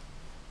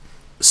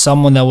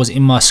someone that was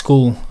in my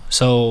school.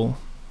 So,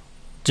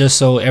 just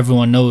so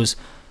everyone knows,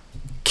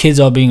 kids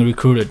are being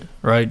recruited,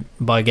 right,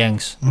 by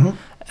gangs,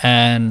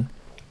 and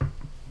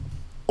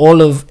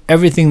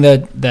everything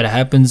that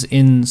happens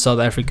in South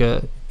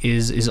Africa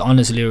is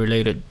honestly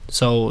related.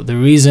 So the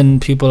reason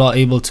people are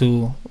able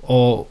to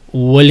or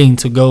willing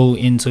to go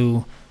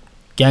into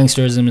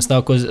gangsterism and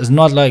stuff, because it's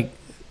not like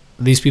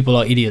these people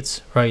are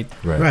idiots, right?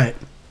 Right.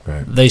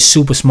 They're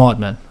super smart,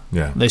 man.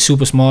 Yeah. They're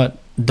super smart,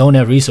 don't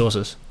have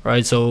resources,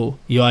 right? So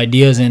your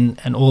ideas and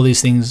all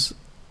these things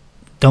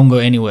don't go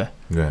anywhere,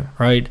 Yeah.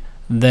 right?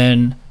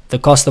 Then the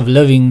cost of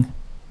living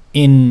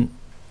in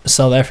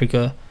South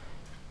Africa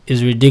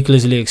is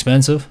ridiculously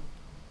expensive,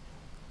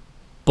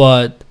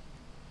 but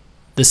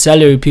the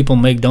salary people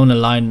make don't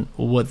align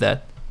with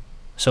that.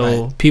 So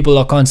Right. people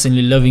are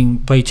constantly living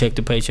paycheck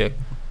to paycheck,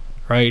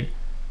 right?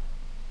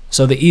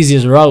 So the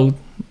easiest route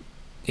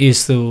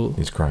is to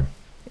It's crime.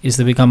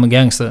 become a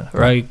gangster,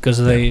 right? Because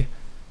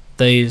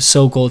they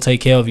so-called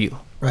take care of you,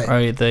 Right.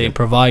 right? They Yeah.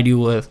 provide you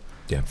with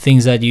Yeah.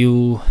 things that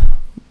you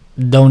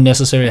don't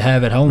necessarily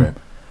have at home, Right.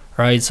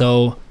 right?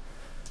 So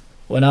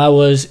when I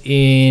was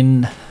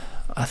in,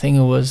 I think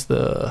it was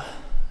the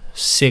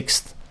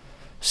sixth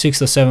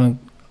or seventh.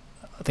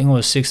 I think it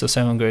was sixth or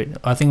seventh grade.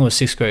 I think it was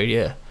sixth grade.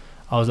 Yeah,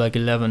 I was like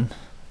 11.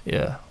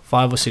 Yeah,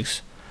 5 or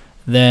 6.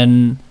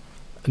 Then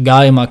a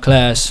guy in my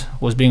class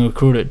was being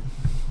recruited,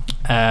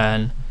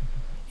 and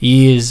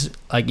his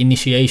like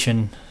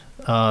initiation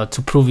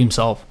to prove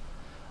himself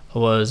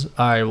was,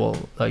 all right, well,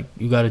 like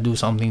you got to do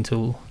something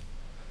to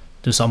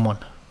someone,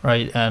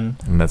 right? And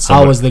And that's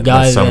I was the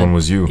guy That someone that-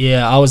 was you.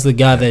 yeah, I was the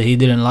guy that he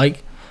didn't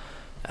like,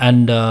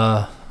 and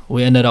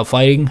we ended up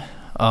fighting.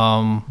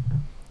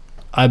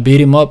 I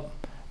beat him up,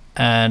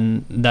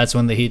 and that's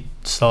when the heat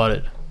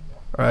started.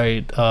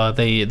 Right?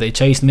 They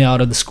chased me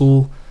out of the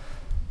school,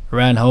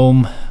 ran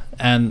home,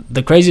 and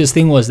the craziest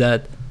thing was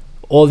that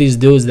all these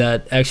dudes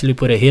that actually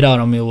put a hit out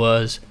on me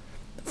was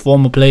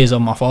former players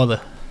of my father.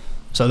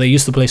 So they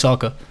used to play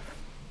soccer,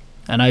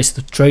 and I used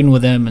to train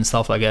with them and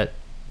stuff like that.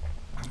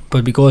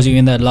 But because you're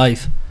in that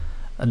life,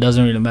 it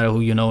doesn't really matter who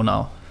you know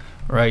now,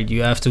 right?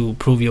 You have to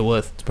prove your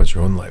worth. It's about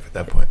your own life at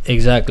that point.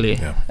 Exactly.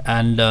 Yeah.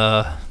 And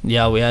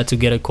yeah, we had to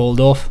get it called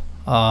off.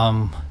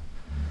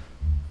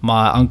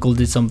 My uncle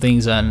did some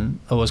things and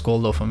it was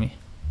called off for me,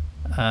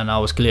 and I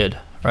was cleared,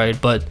 right?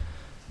 But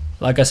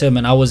like I said,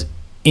 man, I was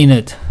in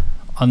it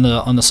on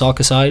the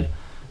soccer side,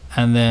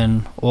 and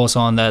then also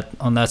on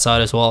that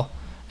side as well,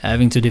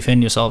 having to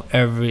defend yourself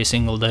every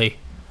single day,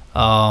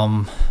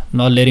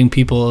 not letting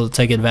people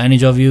take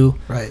advantage of you,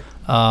 Right.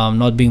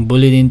 not being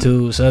bullied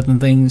into certain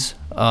things.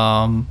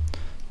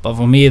 But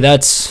for me,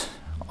 that's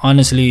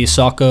honestly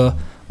soccer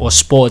or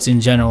sports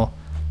in general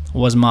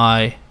was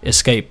my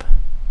escape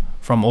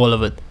from all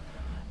of it.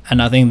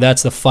 And I think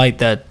that's the fight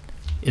that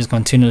is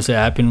continuously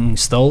happening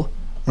still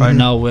right Mhm.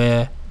 now,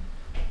 where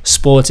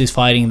sports is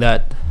fighting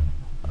that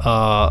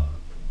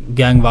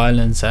gang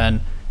violence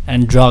and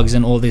drugs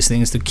and all these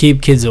things to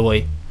keep kids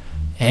away.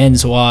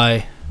 Hence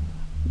why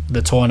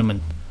the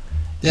tournament.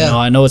 Yeah. You know,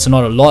 I know it's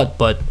not a lot,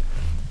 but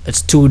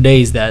it's 2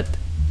 days that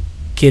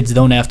kids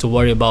don't have to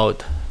worry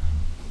about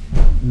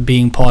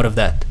being part of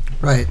that.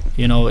 Right.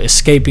 You know,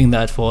 escaping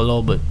that for a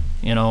little bit.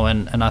 You know,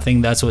 and I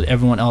think that's what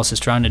everyone else is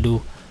trying to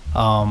do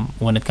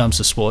when it comes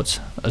to sports,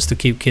 is to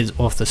keep kids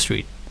off the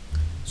street.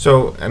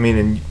 So, I mean,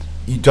 and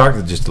you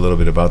talked just a little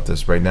bit about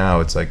this right now.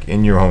 It's like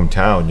in your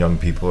hometown, young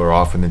people are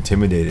often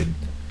intimidated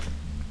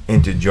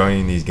into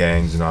joining these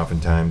gangs and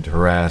oftentimes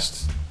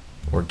harassed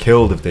or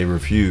killed if they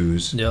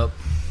refuse. Yep.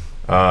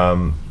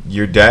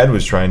 Your dad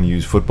was trying to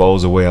use football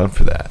as a way out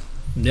for that.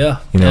 Yeah.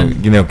 You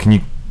know, can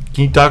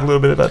you talk a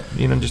little bit about,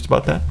 just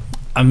about that?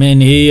 I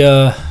mean, he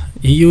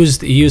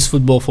used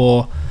football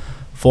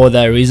for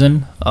that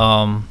reason,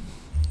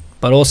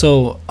 but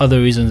also other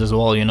reasons as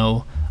well. You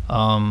know,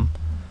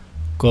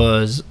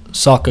 because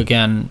soccer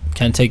can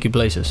take you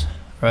places,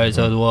 right?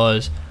 So it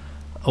was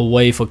a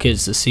way for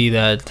kids to see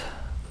that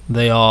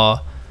they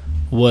are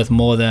worth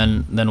more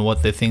than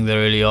what they think they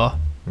really are.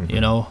 Mhm.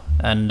 You know,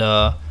 and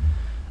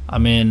I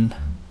mean,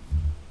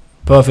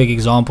 perfect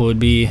example would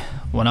be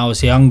when I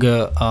was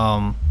younger.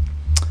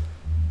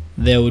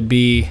 There would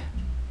be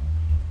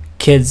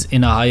kids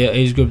in a higher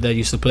age group that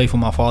used to play for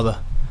my father,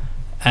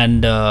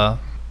 and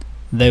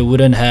they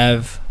wouldn't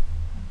have,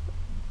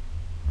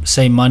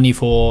 say, money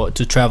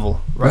to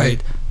travel,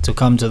 right, to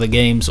come to the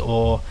games,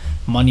 or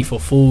money for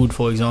food,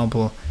 for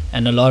example.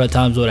 And a lot of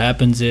times what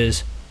happens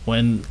is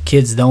when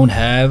kids don't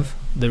have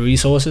the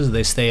resources,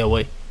 they stay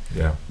away,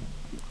 Yeah.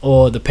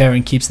 or the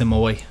parent keeps them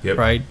away. Yep.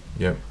 Right.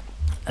 Yep.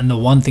 And the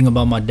one thing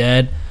about my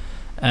dad,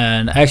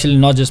 and actually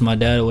not just my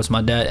dad, it was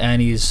my dad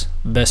and his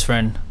best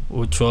friend,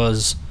 which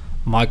was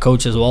my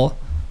coach as well.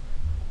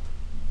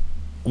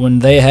 When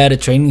they had a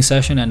training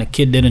session and a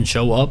kid didn't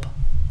show up,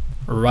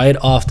 right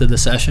after the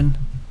session,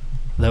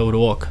 they would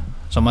walk.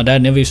 So my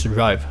dad never used to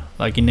drive.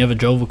 Like, he never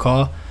drove a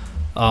car.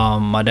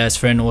 My dad's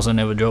friend also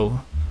never drove.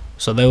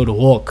 So they would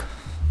walk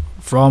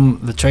from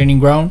the training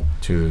ground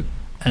To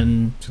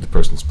and the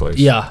person's place.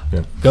 yeah,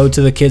 Yeah. go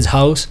to the kid's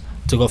house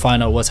to go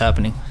find out what's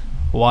happening.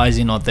 Why is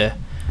he not there?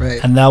 Right.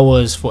 And that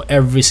was for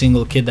every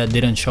single kid that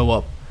didn't show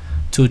up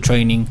to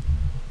training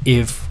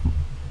if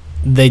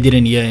they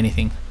didn't hear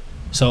anything.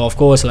 So of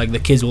course, like, the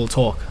kids will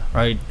talk,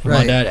 right? If my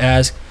Right. dad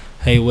asked,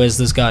 hey, where's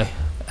this guy?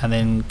 And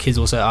then kids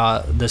will say,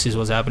 this is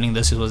what's happening,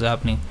 this is what's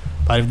happening.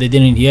 But if they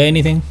didn't hear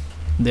anything,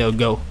 they would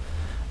go.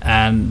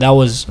 And that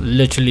was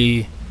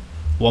literally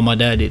what my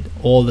dad did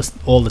all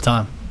the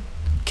time.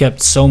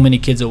 Kept so many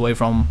kids away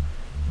from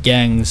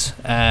gangs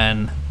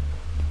and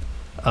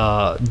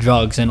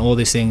drugs and all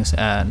these things.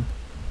 And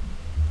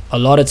a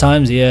lot of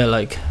times, yeah,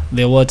 like,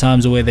 there were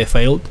times where they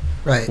failed,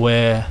 Right.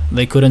 where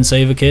they couldn't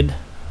save a kid,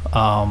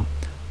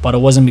 but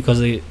it wasn't because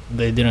they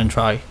didn't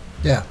try,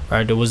 Yeah.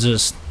 right? It was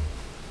just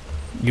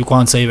you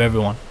can't save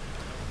everyone,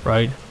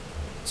 right?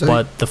 So,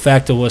 But the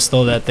factor was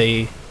still that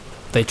they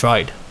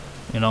tried,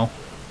 you know.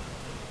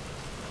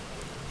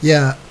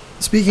 yeah.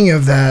 Speaking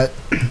of that,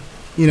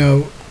 you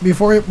know,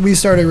 before we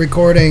started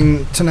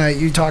recording tonight,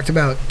 you talked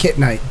about kit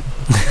night,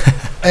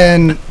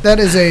 and that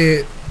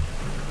is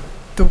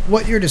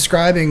what you're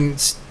describing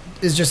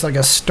is just like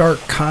a stark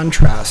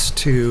contrast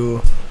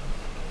to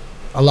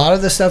a lot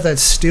of the stuff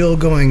that's still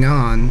going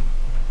on.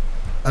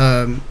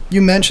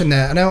 You mentioned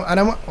that, and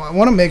I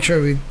want to make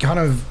sure we kind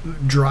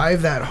of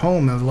drive that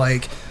home of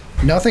like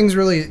nothing's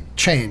really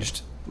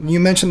changed.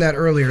 You mentioned that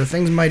earlier.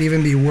 Things might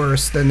even be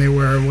worse than they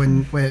were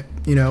when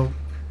you know,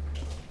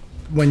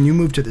 when you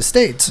moved to the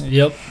States.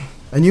 Yep.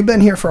 And you've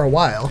been here for a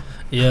while.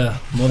 Yeah,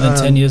 more than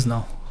 10 years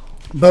now.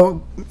 But,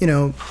 you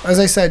know, as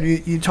I said,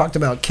 you talked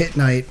about kit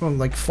night,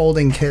 like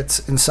folding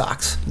kits and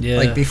socks. Yeah.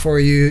 Like before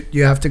you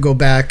have to go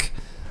back,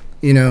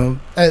 you know,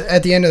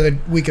 at the end of the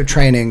week of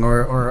training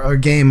or a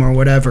game or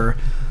whatever.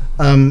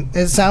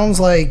 It sounds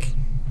like,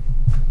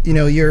 you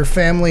know, your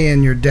family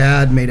and your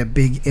dad made a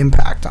big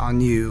impact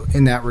on you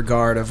in that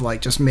regard of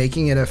like just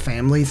making it a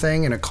family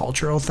thing and a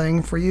cultural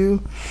thing for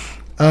you.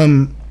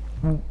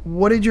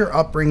 What did your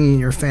upbringing,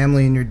 your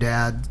family and your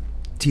dad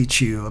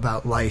teach you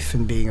about life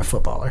and being a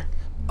footballer?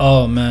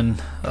 Oh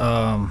man,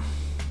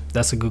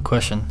 that's a good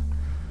question.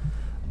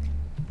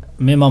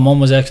 Me and my mom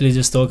was actually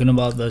just talking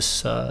about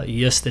this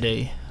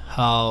yesterday.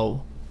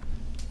 How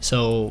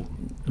so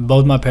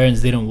both my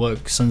parents didn't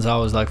work since I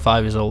was like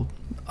 5 years old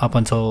up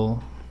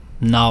until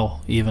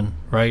now even,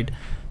 right?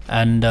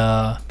 And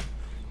I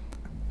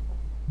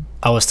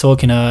was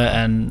talking to her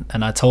and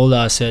I told her,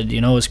 I said,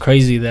 you know, it's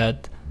crazy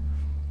that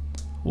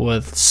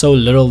with so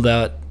little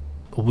that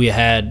we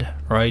had,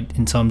 right,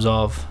 in terms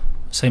of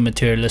say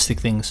materialistic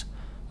things,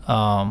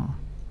 my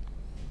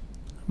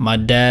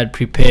dad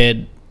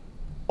prepared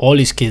all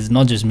his kids,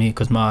 not just me,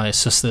 because my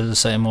sister's the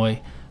same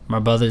way, my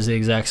brother's the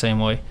exact same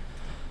way.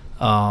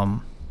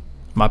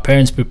 My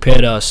parents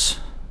prepared us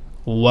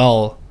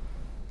well,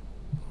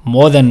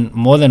 more than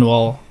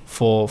well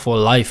for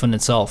life in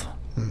itself,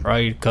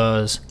 right?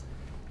 Because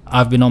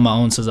I've been on my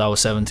own since I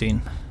was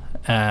 17,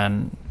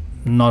 and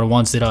not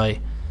once did I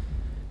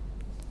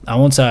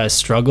won't say I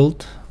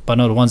struggled, but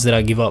not once did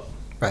I give up.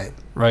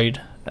 Right?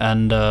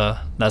 And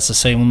that's the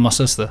same with my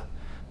sister,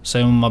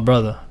 same with my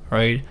brother,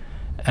 right?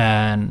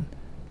 And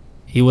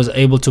he was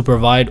able to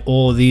provide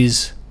all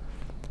these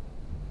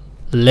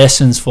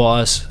lessons for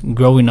us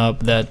growing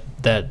up that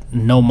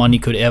no money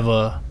could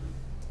ever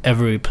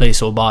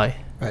replace or buy.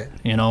 Right.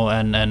 You know,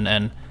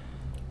 and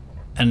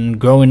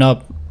growing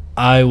up,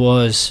 I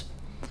was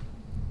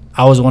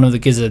one of the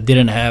kids that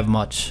didn't have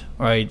much,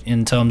 right?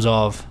 In terms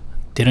of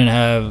didn't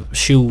have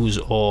shoes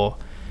or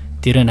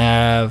didn't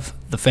have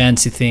the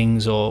fancy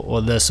things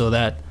or this or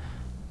that.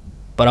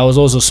 But I was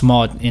also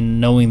smart in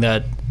knowing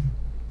that,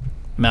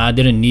 man, I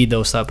didn't need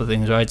those type of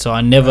things, right? So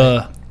I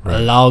never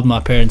allowed my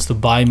parents to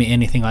buy me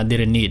anything I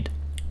didn't need,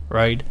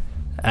 right?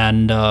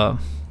 And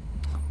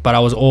but I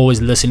was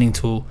always listening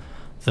to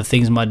the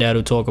things my dad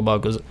would talk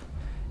about, because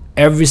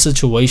every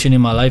situation in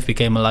my life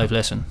became a life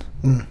lesson,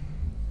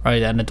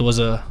 right? And it was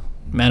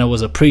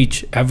a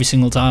preach. Every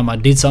single time I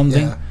did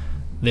something,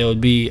 there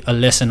would be a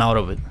lesson out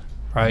of it,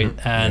 right?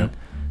 And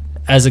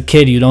as a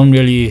kid, you don't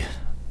really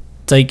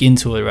take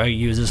into it, right?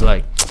 You're just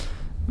like,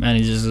 man,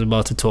 he's just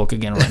about to talk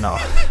again right now,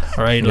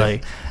 right?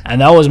 Like,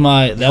 and that was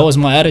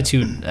my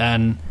attitude.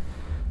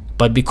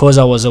 But because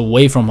I was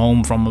away from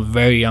home from a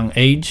very young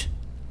age,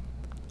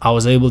 I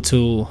was able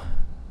to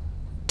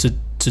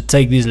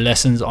take these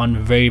lessons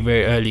on very,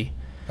 very early,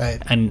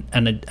 right?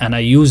 And I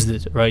used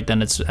it, right?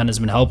 And it's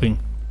been helping.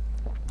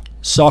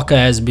 Soccer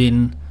has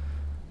been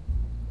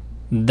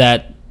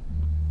that,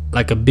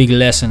 like, a big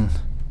lesson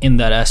in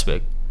that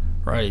aspect,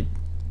 right?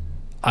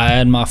 I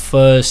had my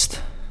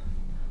first,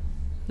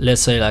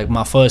 let's say, like,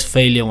 my first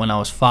failure when I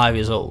was 5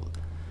 years old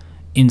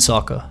in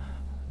soccer,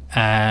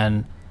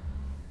 and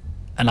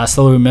I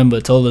still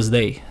remember till this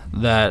day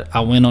that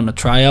I went on a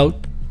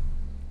tryout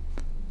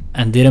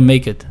and didn't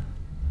make it,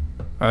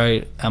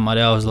 right? And my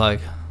dad was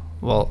like,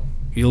 well,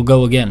 you'll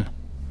go again.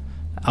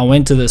 I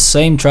went to the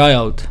same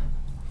tryout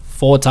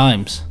 4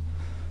 times,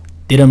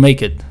 didn't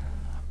make it,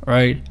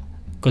 right?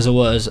 Because it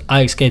was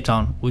Ajax Cape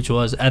Town, which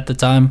was at the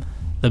time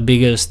the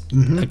biggest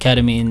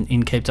academy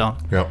in Cape Town,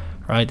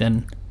 right?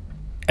 And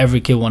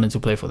every kid wanted to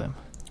play for them,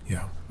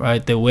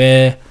 right? They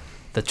wear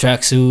the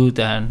tracksuit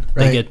and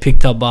they get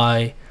picked up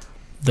by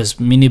this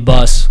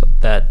minibus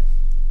that,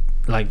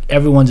 like,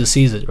 everyone just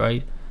sees it,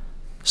 right?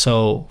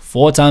 So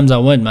 4 times I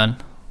went, man,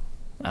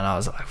 and I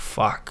was like,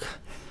 fuck,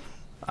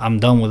 I'm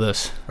done with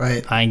this,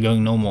 right? I ain't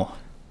going no more,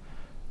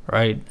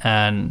 right?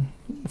 And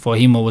for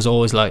him, it was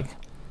always like,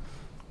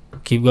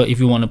 keep go. If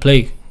you want to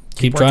play,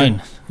 keep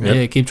trying.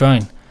 Yeah, keep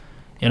trying.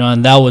 You know,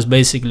 and that was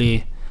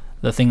basically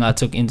the thing I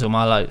took into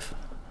my life,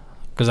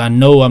 because I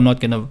know I'm not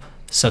gonna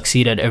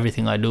succeed at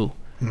everything I do,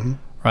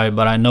 right?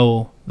 But I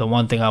know the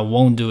one thing I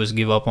won't do is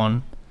give up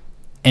on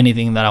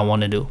anything that I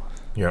want to do.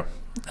 Yeah.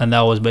 And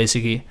that was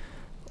basically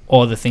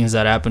all the things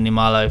that happened in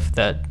my life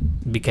that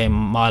became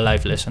my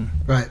life lesson.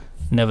 Right.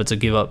 never to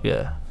give up.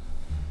 Yeah.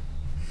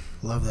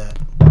 Love that.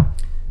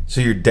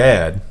 So your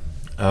dad,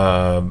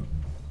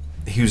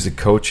 he was the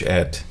coach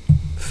at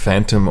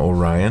Phantom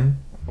Orion.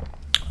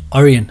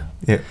 Orion.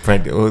 Yeah,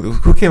 Frank.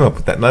 Who came up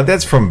with that? Now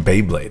that's from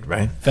Beyblade,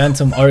 right?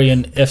 Phantom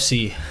Orion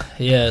FC.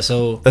 Yeah,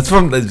 so That's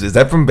from. Is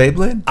that from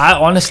Beyblade? I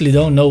honestly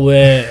don't know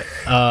where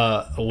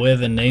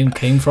the name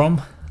came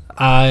from.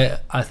 I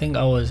think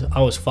I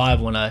was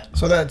 5 when I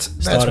So that's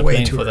started way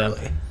playing too for them.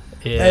 early.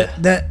 Yeah.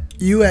 That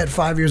you at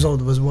 5 years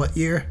old was what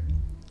year?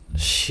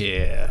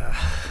 Shit.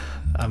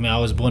 I mean, I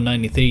was born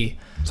 93.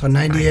 So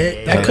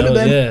 98. That Yeah. could have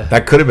been. Yeah.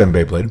 That could have been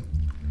Beyblade.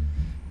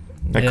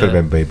 That Yeah. could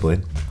have been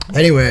Beyblade.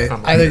 Anyway,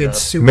 I'm I think looking it it's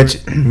up.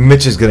 super.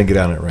 Mitch is gonna get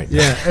on it right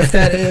now. Yeah, if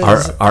that is.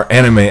 Our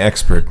anime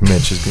expert,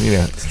 Mitch, is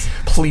gonna.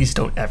 Please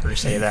don't ever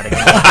say that again.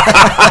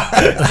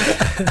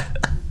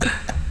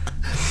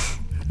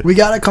 We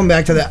got to come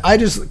back to that.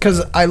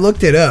 Because I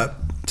looked it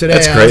up today.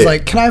 That's I was great.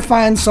 like, can I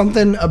find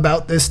something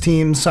about this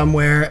team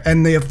somewhere?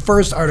 And the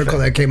first article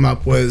that came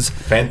up was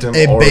Phantom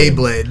a Orion.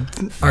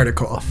 Beyblade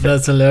article.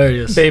 That's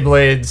hilarious.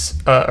 Beyblades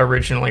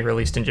originally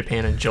released in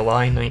Japan in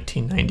July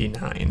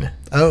 1999.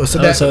 Oh, so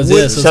Oh, that so it's-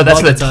 would- yeah, So that's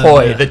about the time,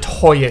 toy, yeah. the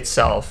toy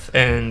itself,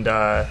 and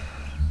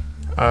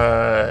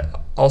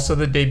also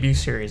the debut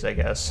series, I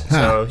guess. Huh,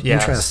 So yeah,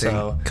 interesting.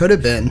 so Could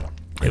have been.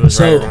 it was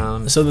So, right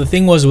around. so the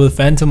thing was with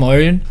Phantom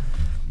Orion,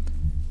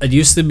 it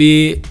used to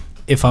be,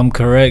 if I'm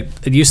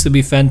correct, it used to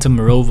be Phantom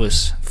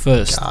Rovers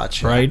first,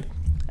 Gotcha. right?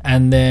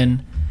 And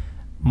then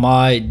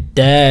my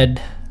dad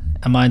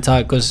and my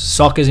entire, because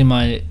soccer's in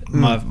my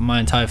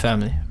entire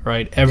family,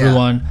 right?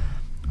 Everyone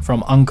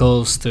from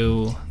uncles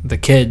to the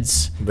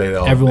kids,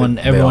 everyone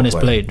has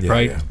played, Yeah,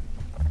 right?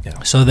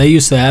 yeah. So they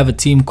used to have a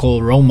team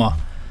called Roma,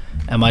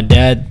 and my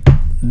dad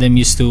them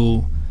used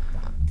to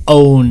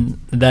own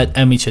that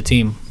amateur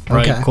team,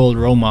 right? Okay. Called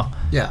Roma,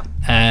 Yeah.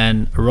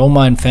 and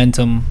Roma and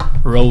Phantom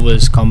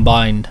Rovers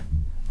combined,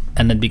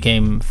 and it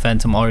became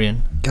Phantom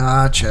Orion.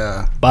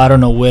 Gotcha. But I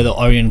don't know where the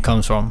Orion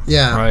comes from.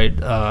 Yeah. Right.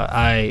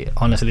 I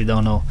honestly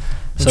don't know.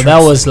 So that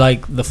was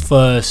like the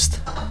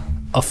first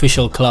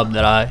official club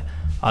that I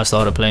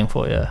started playing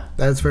for. Yeah.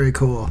 That's very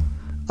cool.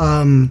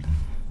 Kind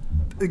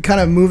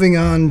of moving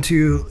on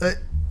to,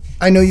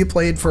 I know you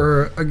played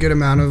for a good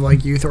amount of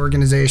like youth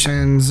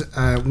organizations.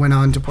 Went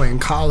on to play in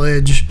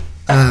college.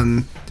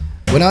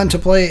 Went on to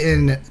play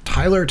in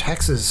Tyler,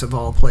 Texas, of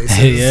all places.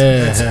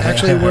 Yeah. That's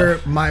actually where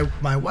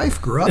my wife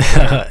grew up.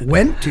 There.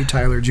 Went to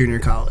Tyler Junior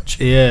College.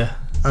 Yeah.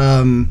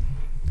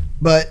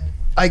 But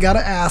I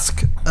gotta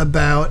ask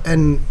about,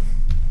 and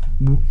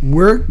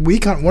one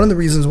of the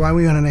reasons why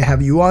we want to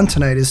have you on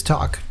tonight is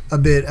talk a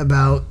bit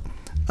about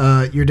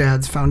your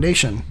dad's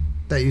foundation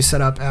that you set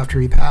up after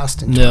he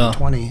passed in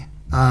 2020.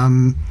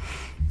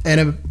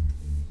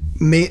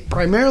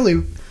 Primarily,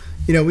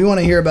 we want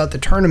to hear about the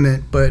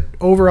tournament, but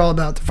overall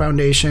about the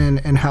foundation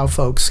and how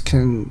folks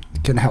can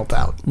help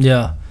out.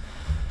 Yeah.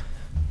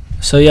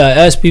 So yeah,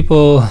 as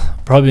people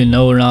probably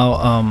know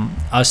now,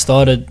 I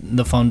started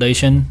the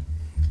foundation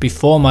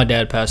before my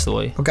dad passed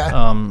away. Okay.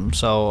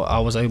 So I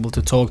was able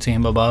to talk to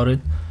him about it.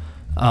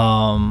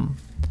 And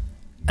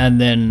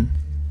then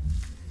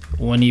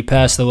when he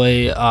passed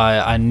away,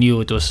 I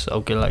knew it was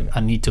okay. Like I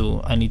need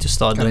to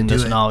start Gotta doing do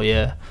this it. now.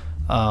 Yeah.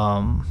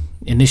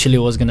 Initially, it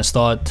was gonna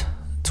start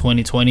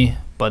 2020,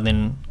 but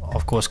then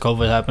of course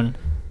COVID happened.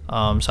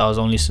 So I was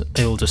only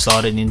able to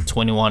start it in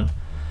 21.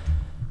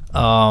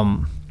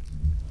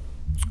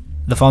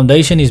 The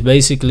foundation is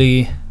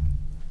basically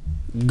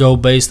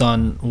based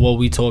on what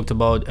we talked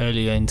about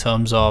earlier in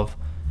terms of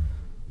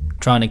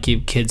trying to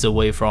keep kids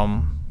away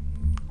from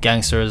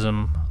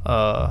gangsterism,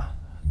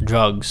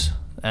 drugs,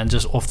 and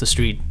just off the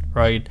street,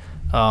 right?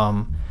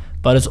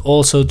 But it's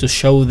also to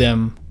show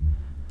them,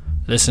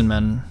 listen,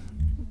 man,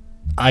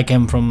 I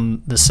came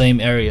from the same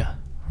area,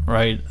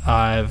 right?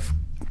 I've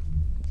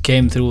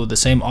came through the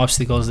same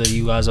obstacles that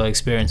you guys are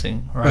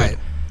experiencing, right?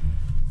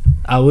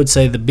 I would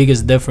say the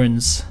biggest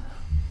difference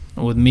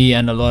with me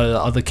and a lot of the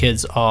other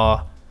kids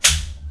are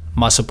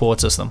my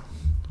support system,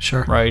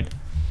 Sure. right?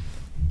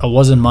 It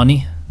wasn't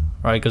money,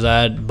 right? Because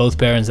I had both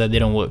parents that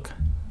didn't work,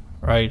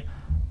 right?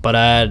 But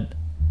I had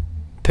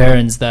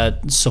parents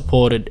that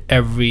supported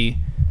every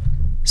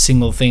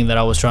single thing that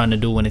I was trying to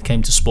do when it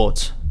came to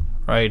sports,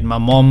 right? My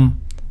mom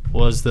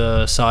was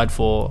the side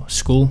for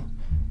school,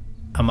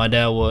 and my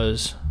dad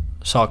was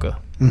soccer,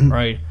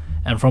 right?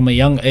 And from a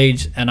young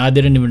age, and I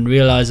didn't even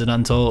realize it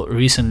until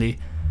recently,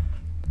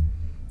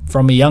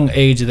 from a young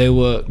age, they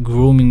were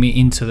grooming me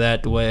into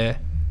that, where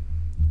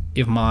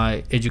if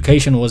my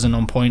education wasn't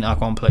on point, I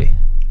can't play,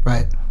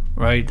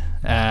 right?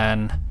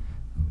 And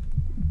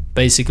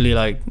basically,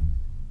 like,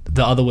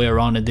 the other way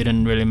around, it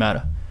didn't really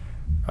matter,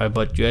 right?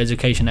 But your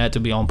education had to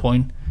be on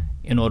point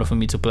in order for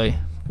me to play,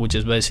 which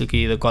is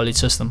basically the college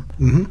system.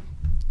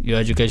 Your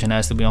education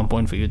has to be on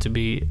point for you to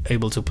be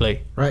able to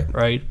play,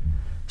 right?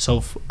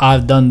 So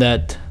I've done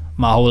that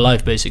my whole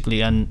life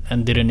basically, and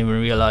didn't even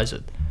realize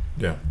it.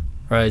 Yeah.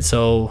 Right.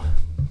 So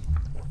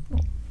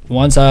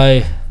once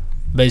I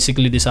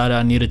basically decided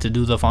I needed to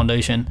do the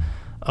foundation,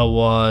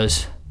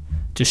 was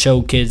to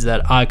show kids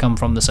that I come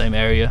from the same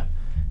area,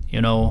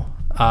 You know,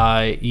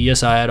 I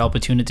had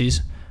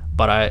opportunities,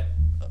 but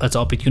it's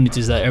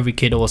opportunities that every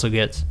kid also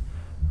gets,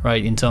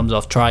 right? In terms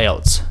of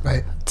tryouts,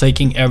 Right.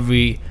 taking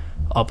every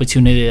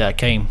opportunity that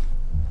came,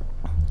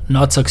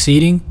 not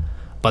succeeding,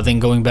 but then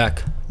going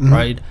back,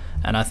 right?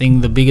 And I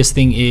think the biggest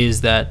thing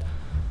is that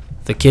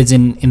the kids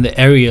in the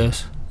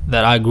areas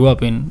that I grew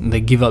up in,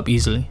 they give up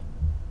easily,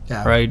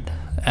 Yeah. right?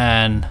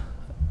 And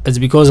it's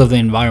because of the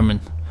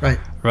environment, Right.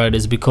 right?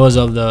 It's because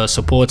of the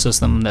support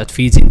system that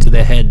feeds into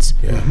their heads.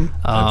 Yeah,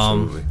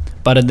 absolutely.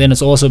 But then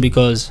it's also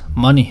because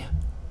money,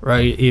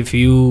 right? If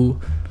you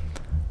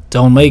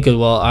don't make it,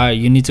 well, all right,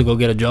 you need to go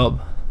get a job,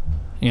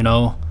 you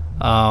know?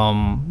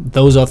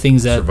 Those are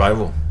things that...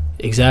 Survival.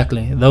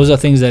 Exactly. Those are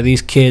things that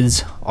these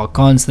kids are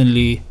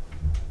constantly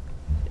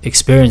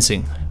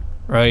experiencing,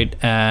 right?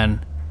 And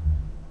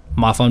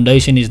my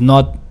foundation is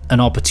not an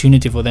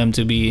opportunity for them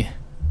to be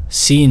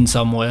seen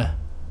somewhere,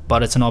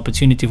 but it's an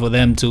opportunity for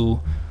them to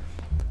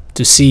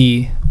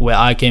see where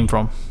I came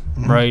from,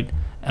 right?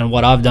 And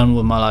what I've done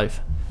with my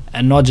life.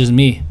 And not just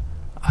me.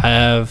 I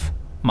have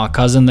my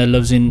cousin that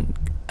lives in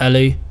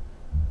LA.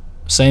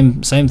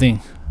 Same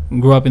thing.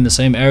 Grew up in the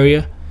same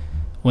area,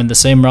 went the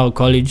same route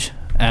college,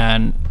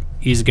 and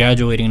he's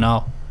graduating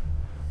now.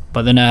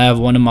 But then I have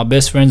one of my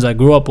best friends I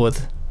grew up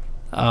with.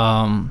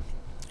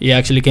 He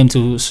actually came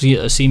to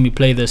see me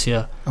play this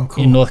year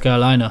in North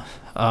Carolina.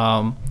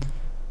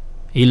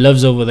 He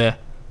lives over there.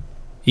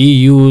 He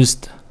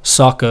used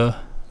soccer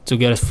to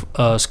get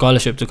a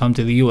scholarship to come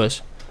to the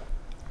US.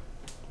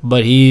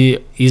 But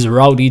his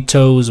route he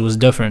chose was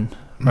different,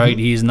 right?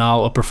 He's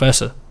now a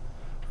professor,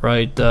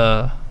 right?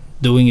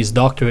 Doing his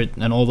doctorate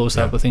and all those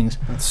type of things.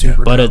 That's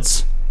super But dope.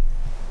 it's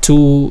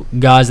two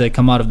guys that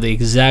come out of the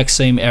exact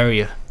same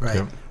area, Right.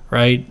 Yep.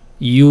 right?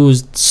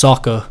 Used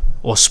soccer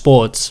or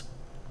sports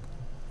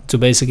to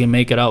basically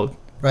make it out.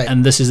 Right.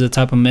 And this is the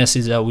type of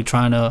message that we're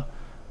trying to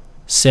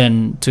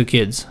send to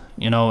kids,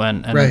 you know,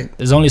 and Right.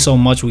 there's only so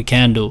much we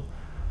can do,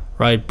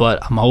 right? But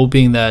I'm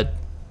hoping that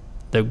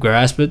they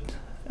grasp it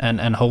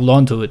and hold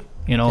on to it,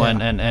 you know,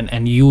 Yeah.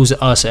 and use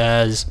us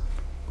as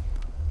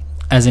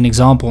an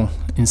example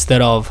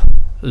instead of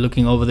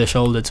looking over their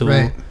shoulder to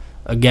Right.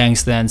 a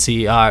gangster and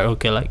see,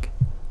 okay, like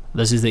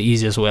this is the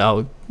easiest way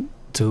out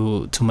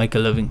to make a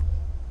living,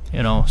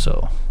 you know.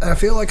 So I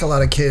feel like a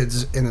lot of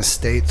kids in the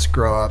States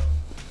grow up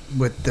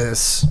with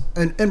this,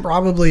 and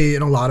probably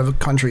in a lot of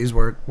countries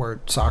where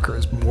soccer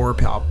is more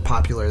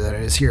popular than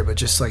it is here, but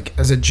just like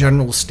as a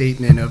general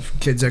statement of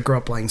kids that grow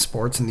up playing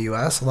sports in the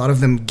US, a lot of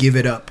them give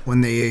it up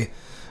when they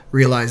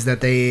realize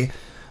that they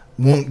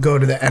won't go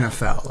to the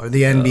NFL or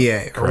the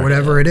NBA or correct.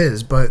 whatever it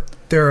is. But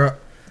there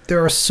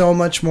are so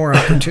much more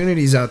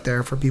opportunities out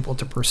there for people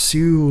to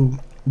pursue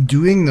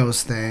doing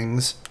those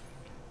things,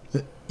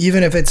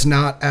 even if it's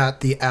not at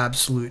the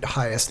absolute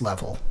highest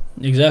level.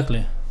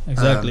 exactly.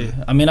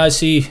 I mean, I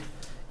see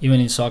even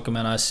in soccer,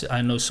 man,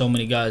 I know so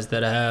many guys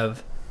that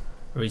have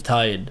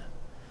retired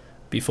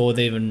before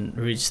they even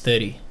reached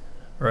 30,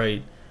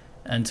 right?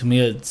 And to me,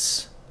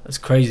 it's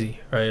crazy,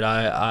 right?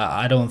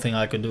 I don't think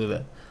I could do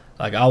that.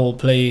 Like, I will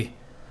play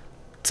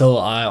till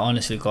I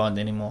honestly can't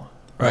anymore,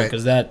 right? Right.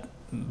 Because that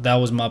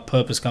was my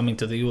purpose coming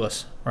to the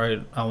US,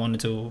 right? I wanted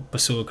to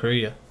pursue a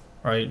career,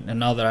 right? And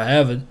now that I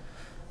have it,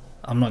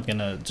 I'm not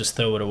gonna just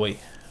throw it away,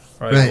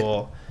 right? Right.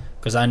 Or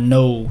because I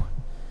know,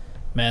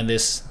 man,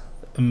 there's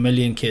a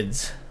million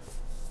kids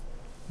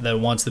that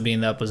wants to be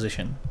in that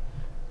position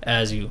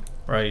as you,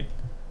 right?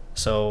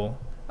 So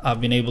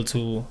I've been able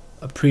to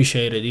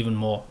appreciate it even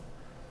more,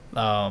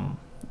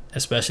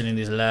 especially in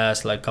these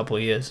last couple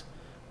of years.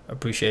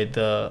 Appreciate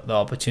the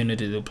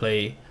opportunity to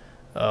play,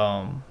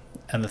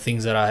 and the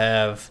things that I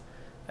have,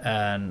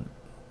 and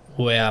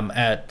where I'm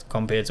at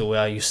compared to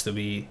where I used to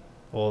be.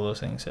 All those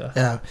things, yeah.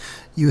 Yeah.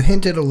 You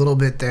hinted a little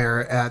bit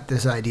there at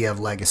this idea of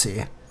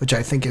legacy, which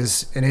I think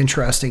is an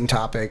interesting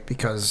topic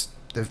because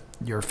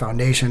your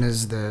foundation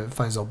is the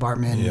Faisal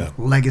Bartman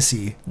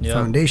Legacy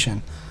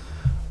Foundation.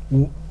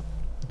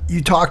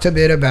 You talked a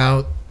bit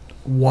about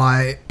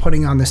why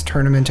putting on this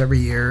tournament every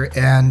year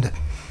and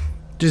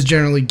just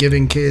generally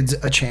giving kids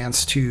a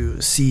chance to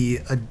see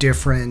a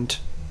different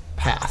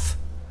path.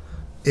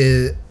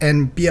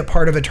 And be a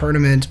part of a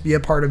tournament, be a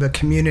part of a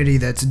community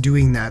that's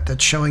doing that,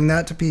 that's showing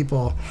that to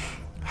people.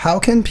 How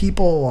can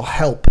people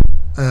help?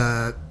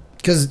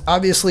 Because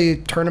obviously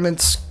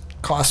tournaments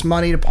cost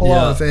money to pull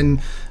off,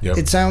 and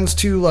it sounds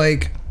too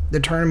like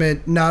the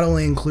tournament not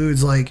only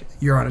includes like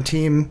you're on a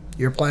team,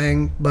 you're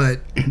playing,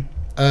 but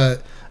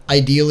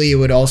ideally it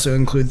would also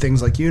include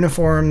things like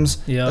uniforms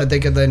that they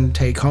could then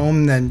take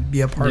home, then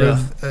be a part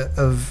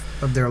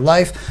of their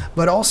life,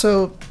 but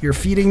also you're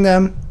feeding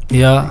them.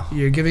 Yeah.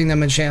 You're giving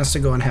them a chance to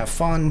go and have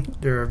fun.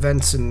 There are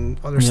events and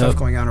other stuff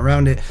going on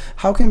around it.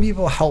 How can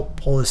people help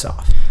pull this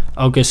off?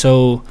 Okay,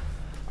 so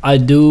I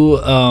do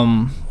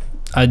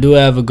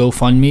have a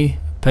GoFundMe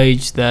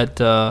page that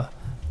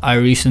I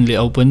recently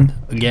opened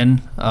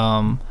again.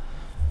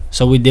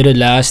 So we did it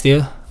last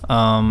year,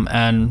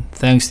 and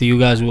thanks to you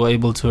guys, we were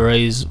able to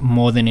raise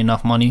more than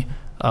enough money,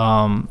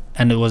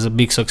 and it was a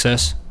big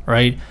success,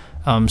 right?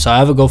 So I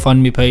have a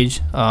GoFundMe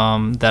page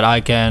that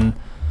I can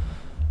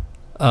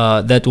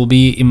that will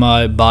be in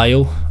my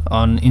bio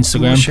on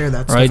Instagram, share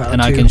that stuff right? out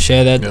And I too. can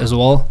share that Yeah. as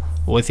well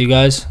with you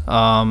guys.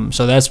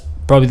 So that's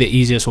probably the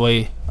easiest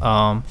way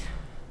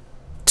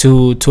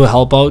to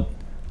help out.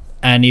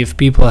 And if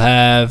people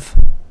have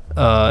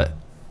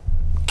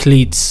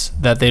cleats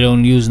that they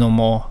don't use no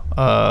more,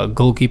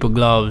 goalkeeper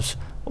gloves,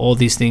 all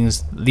these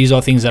things, these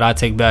are things that I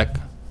take back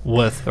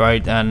with,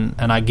 right? And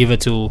I give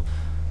it to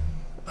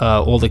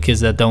all the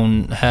kids that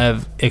don't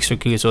have extra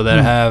cleats or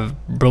that have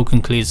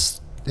broken cleats.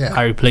 Yeah.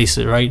 I replace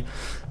it, right?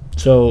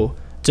 So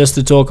just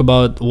to talk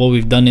about what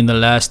we've done in the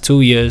last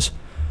 2 years.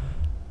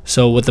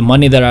 So with the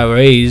money that I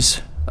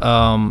raise,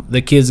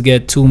 the kids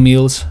get 2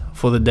 meals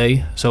for the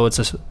day. So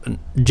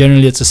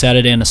generally it's a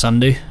Saturday and a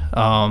Sunday.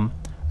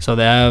 So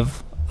they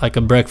have like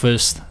a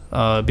breakfast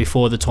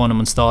before the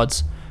tournament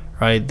starts,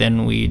 right?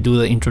 Then we do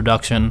the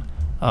introduction.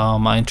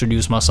 I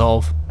introduce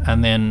myself,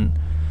 and then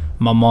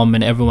my mom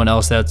and everyone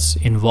else that's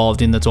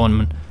involved in the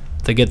tournament,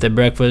 they get their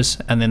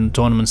breakfast, and then the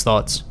tournament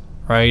starts,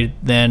 right?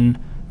 Then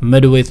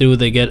midway through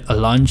they get a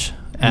lunch,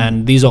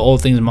 and these are all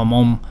things my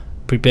mom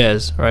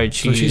prepares, right?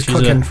 So she's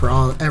cooking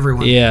for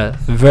everyone. Yeah,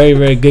 very,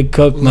 very good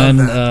cook, Love man,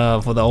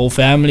 that. for the whole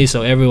family,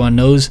 so everyone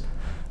knows.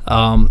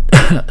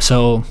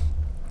 So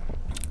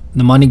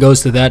the money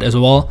goes to that as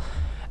well,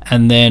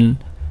 and then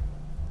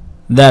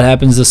that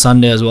happens this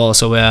Sunday as well.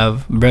 So we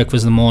have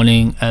breakfast in the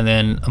morning, and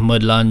then a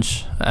mid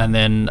lunch, and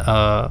then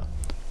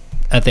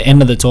at the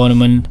end of the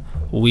tournament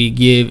we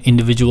give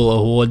individual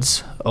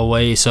awards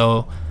away.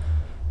 So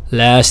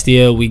last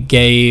year we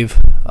gave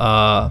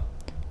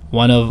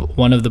one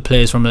of the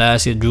players from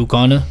last year, Drew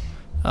Connor.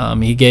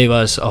 He gave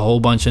us a whole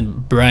bunch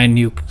of brand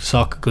new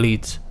soccer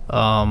cleats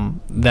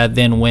that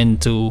then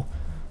went to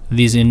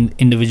these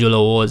individual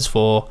awards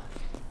for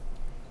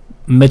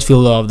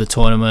midfielder of the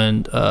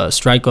tournament,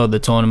 striker of the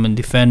tournament,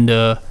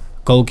 defender,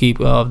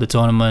 goalkeeper of the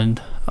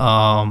tournament,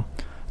 top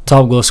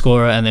goal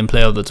scorer, and then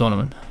player of the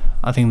tournament.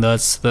 I think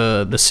that's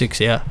the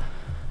 6, yeah.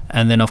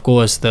 And then of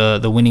course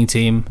the winning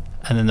team,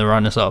 and then the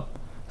runners up.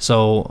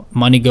 So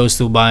money goes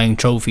to buying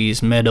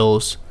trophies,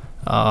 medals.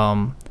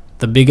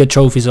 The bigger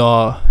trophies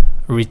are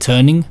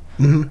returning.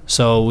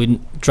 So we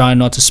try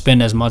not to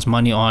spend as much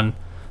money on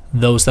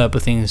those type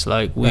of things.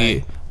 Like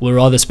we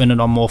rather spend it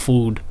on more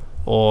food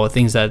or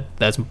things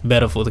that's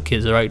better for the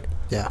kids, right?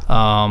 Yeah.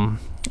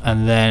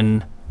 And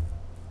then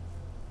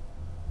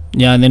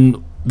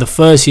the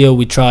first year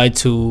we tried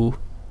to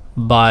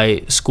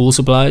buy school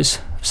supplies,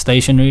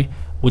 stationery,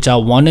 which I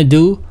want to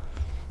do,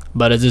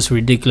 but it's just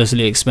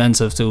ridiculously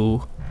expensive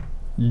to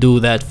do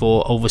that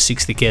for over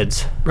 60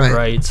 kids,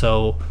 right?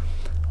 So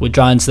we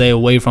try and stay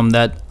away from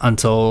that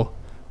until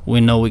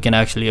we know we can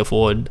actually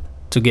afford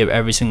to give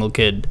every single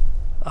kid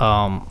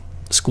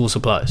school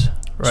supplies,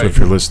 right? So if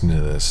you're listening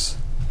to this,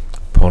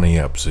 pony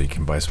up so you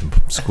can buy some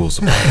school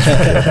supplies for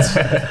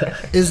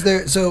kids. Is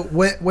there? So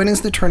when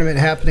is the tournament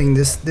happening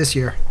this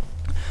year?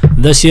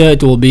 This year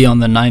it will be on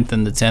the 9th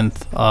and the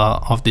 10th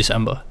of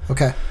December.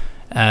 Okay.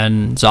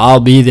 And so I'll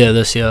be there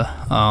this year.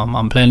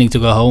 I'm planning to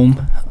go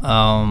home.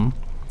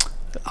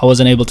 I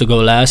wasn't able to go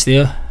last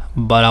year,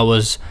 but I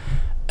was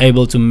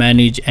able to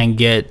manage and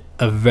get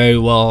a very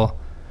well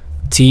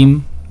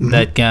team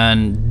that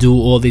can do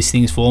all these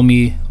things for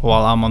me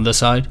while I'm on the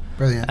side.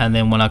 Brilliant. And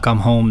then when I come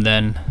home,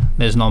 then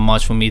there's not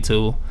much for me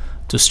to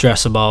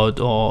stress about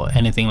or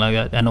anything like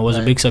that. And it was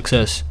a big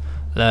success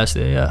last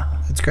year, yeah.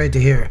 It's great to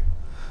hear.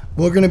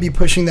 We're going to be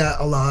pushing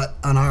that a lot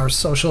on our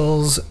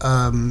socials,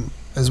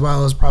 as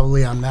well as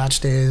probably on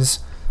match days.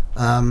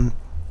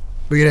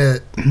 We're going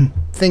to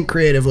think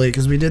creatively,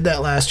 because we did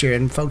that last year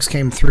and folks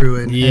came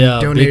through and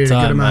donated time,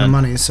 a good amount of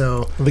man. money.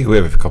 So I think we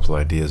have a couple of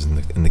ideas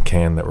in the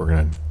can that we're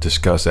going to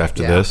discuss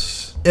after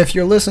this. if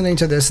you're listening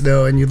to this,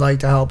 though, and you'd like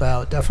to help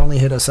out, definitely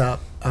hit us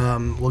up.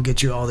 We'll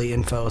get you all the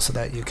info so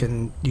that you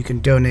can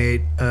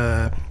donate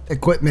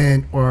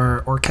equipment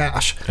or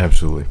cash.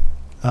 Absolutely.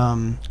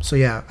 So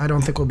yeah, I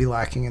don't think we'll be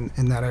lacking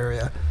in that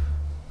area.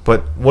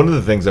 But one of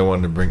the things I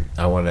wanted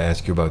to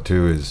ask you about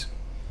too is,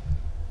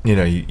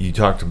 you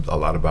talked a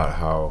lot about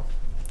how,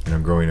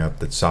 growing up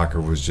that soccer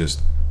was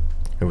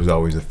it was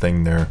always a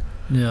thing there.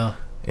 Yeah.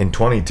 In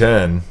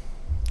 2010,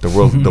 the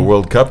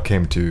World Cup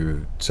came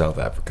to South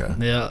Africa.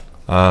 Yeah.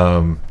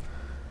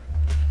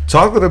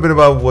 Talk a little bit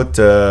about what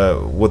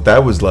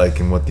that was like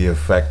and what the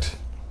effect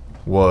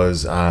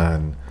was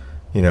on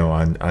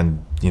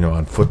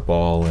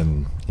football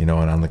and and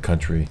on the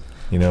country.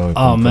 It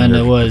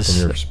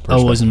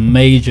was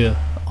major.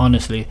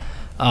 Honestly,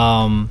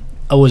 it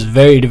was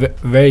very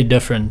very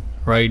different,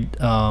 right?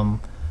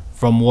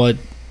 From what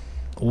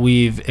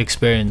we've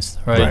experienced,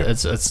 right?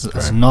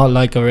 It's not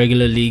like a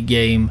regular league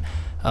game.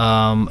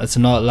 It's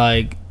not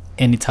like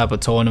any type of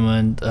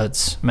tournament.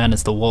 It's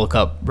the World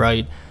Cup,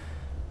 right?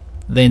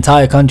 The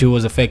entire country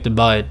was affected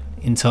by it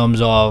in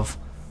terms of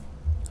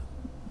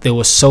there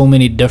were so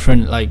many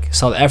different, like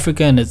South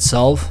Africa in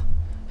itself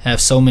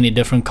have so many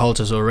different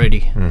cultures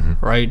already,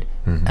 right?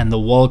 And the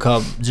World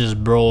Cup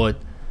just brought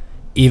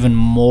even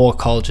more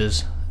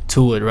cultures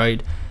to it,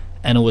 right?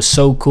 And it was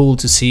so cool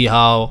to see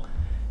how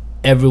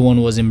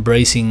everyone was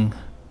embracing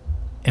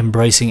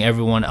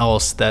everyone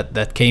else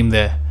that came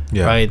there.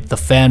 Yeah. Right, the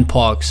fan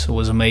parks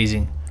was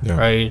amazing. Yeah.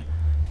 Right,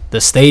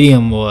 the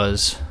stadium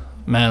was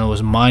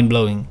mind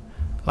blowing.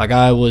 Like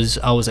I was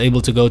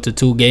able to go to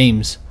 2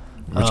 games.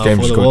 Which games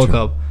for did the you go World to?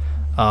 Cup.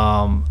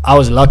 I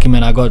was lucky,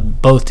 man. I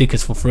got both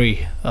tickets for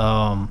free.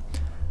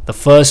 The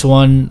first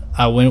one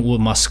I went with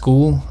my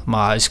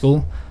high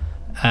school,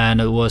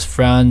 and it was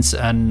France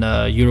and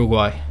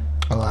Uruguay.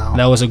 Oh, wow.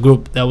 That was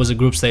a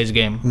group stage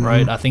game,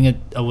 right? I think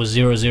it was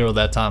 0-0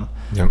 that time.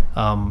 Yep.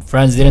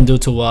 France didn't do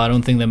too well. I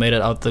don't think they made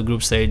it out the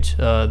group stage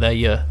that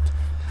year.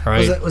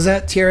 Right? Was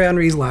that Thierry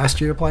Henry's last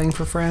year playing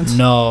for France?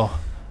 No.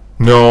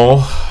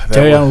 No.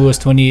 Thierry Henry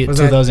was Was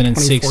that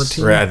 2006.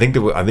 2014? Right. I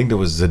think there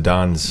was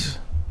Zidane's.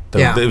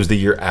 Yeah. It was the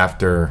year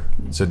after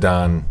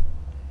Zidane.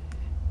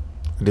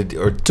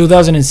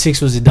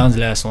 2006 was Zidane's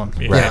last one.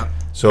 Right. Yeah.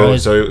 So Right.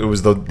 so it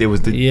was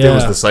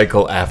the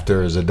cycle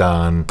after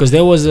Zidane. Because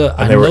there was a.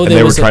 And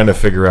they were trying to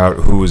figure out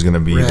who was going to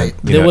be. Right.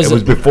 It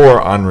was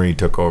before Henry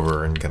took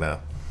over and kind of.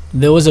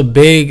 There was a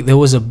big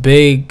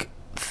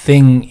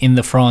thing in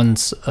the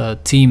France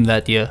team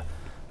that year.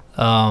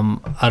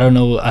 I don't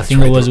know. I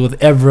think right. it was with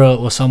Evra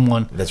or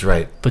someone. That's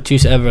right.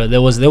 Patrice Evra.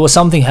 There was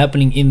something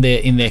happening in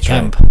their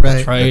camp.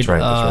 Right. That's right.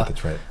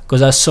 That's right.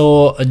 Because I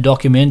saw a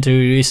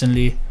documentary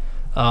recently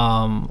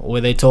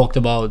where they talked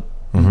about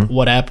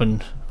what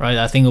happened. Right.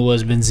 I think it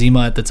was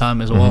Benzema at the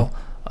time as well,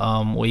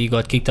 where he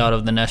got kicked out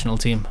of the national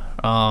team.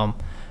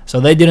 So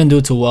they didn't do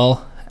too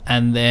well,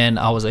 and then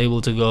I was able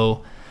to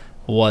go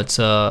watch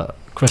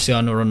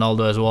Cristiano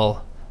Ronaldo as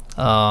well.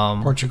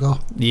 Portugal.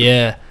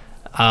 Yeah.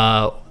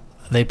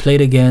 They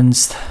played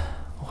against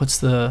it's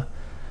the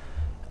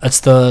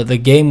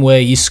game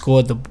where he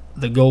scored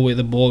the goal where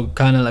the ball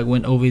kind of like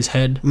went over his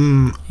head.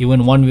 He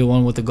went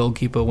 1v1 with the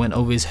goalkeeper, went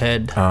over his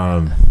head,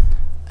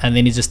 and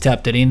then he just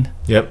tapped it in.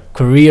 Yep.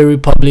 Korea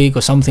Republic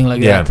or something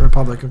like that.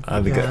 Republic of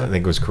I think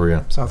it was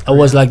Korea. South It Korea.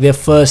 was like their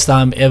first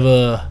time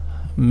ever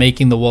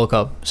making the World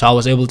Cup, so I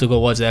was able to go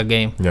watch that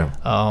game. Yeah.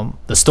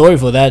 The story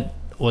for that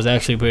was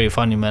actually pretty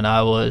funny, man.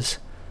 I was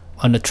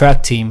on the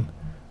track team,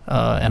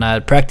 and I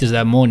had practice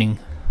that morning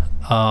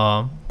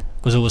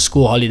because it was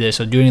school holiday.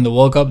 So during the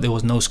World Cup, there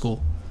was no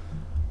school.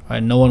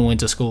 Right, no one went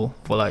to school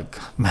for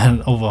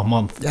over a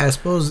month. Yeah, I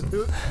suppose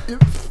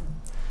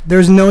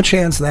there's no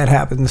chance that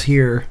happens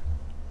here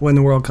when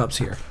the World Cup's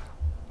here.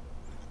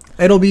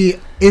 It'll be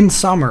in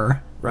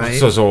summer, right?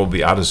 So we'll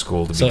be out of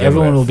school to So begin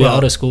everyone with. will be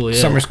out of school. Yeah,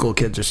 Summer school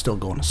kids are still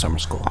going to summer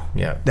school.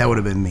 Yeah. That would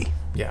have been me.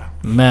 Yeah.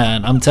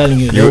 man. I'm telling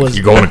you, there was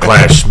You're going to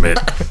class, Schmidt.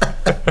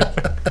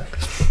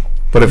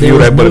 But if you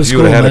would have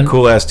had man. a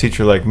cool ass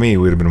teacher like me,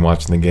 we'd have been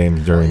watching the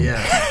game during.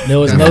 Yeah. there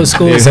was no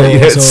school, so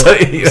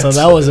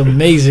that was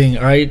amazing,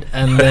 right?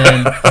 And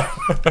then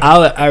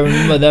I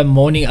remember that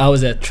morning I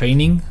was at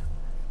training,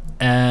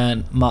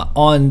 and my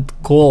aunt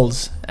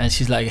calls and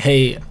she's like,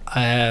 "Hey,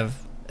 I have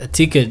a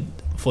ticket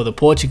for the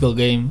Portugal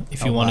game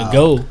if you want to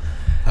go."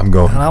 I'm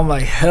going. And I'm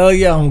like, "Hell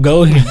yeah, I'm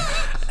going!"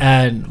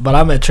 But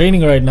I'm at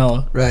training right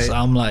now, Right. so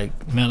I'm like,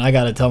 "Man, I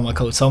gotta tell my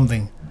coach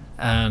something."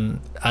 And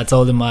I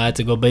told him I had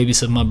to go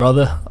babysit my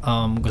brother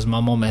because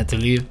my mom had to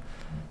leave.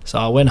 So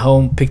I went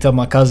home, picked up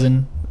my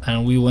cousin,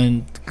 and we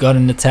got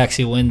in the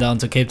taxi, went down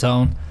to Cape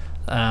Town,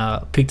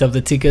 picked up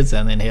the tickets,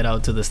 and then head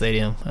out to the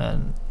stadium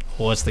and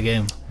watched the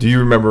game. Do you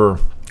remember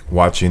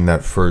watching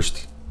that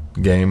first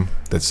game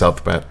that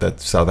South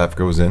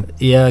Africa was in?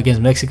 Yeah,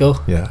 against Mexico.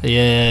 Yeah.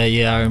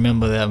 Yeah, I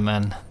remember that,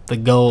 man. The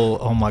goal,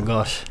 oh my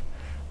gosh.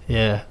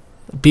 Yeah.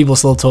 People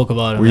still talk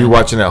about it. Were you man.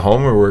 watching at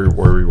home or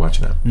where were you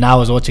watching it? Now I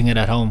was watching it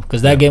at home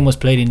because that game was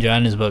played in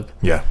Johannesburg.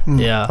 Yeah.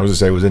 Yeah. I was gonna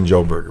say it was in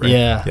Joburg, right?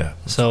 Yeah. Yeah.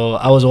 So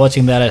I was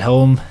watching that at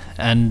home,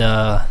 and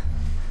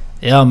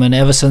yeah, man.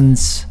 Ever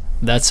since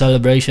that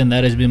celebration,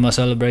 that has been my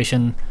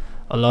celebration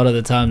a lot of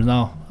the times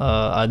now.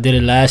 I did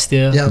it last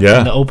year Yeah.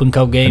 in the Open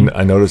Cup game.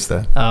 I noticed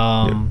that.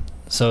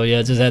 So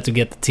yeah, just had to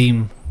get the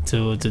team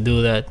to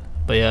do that.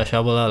 But yeah,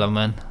 Shabalala,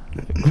 man,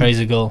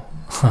 crazy goal.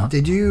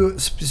 Did you?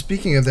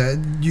 Speaking of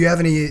that,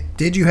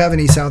 did you have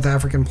any South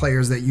African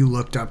players that you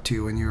looked up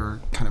to when you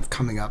were kind of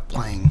coming up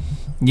playing?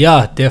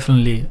 Yeah,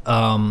 definitely.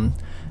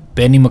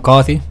 Benny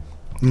McCarthy,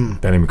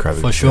 Benny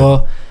McCarthy. for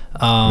sure.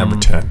 Number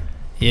 10.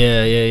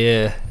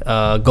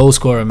 Yeah. Goal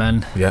scorer,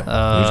 man. Yeah.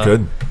 He was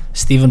good.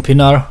 Stephen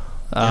Pienaar.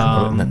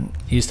 Yeah.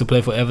 He used to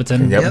play for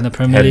Everton Yep. in the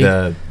Premier League.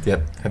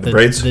 Had the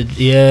braids.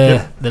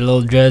 The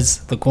little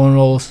dreads, the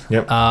cornrows.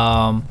 Yep.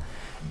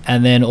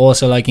 And then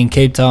also like in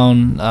Cape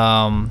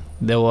Town,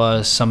 there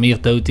was Samir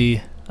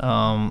Doti,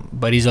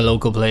 but he's a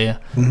local player.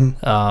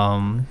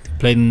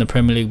 Played in the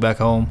Premier League back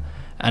home,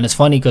 and it's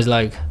funny because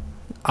like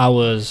I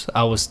was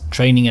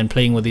training and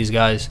playing with these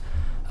guys,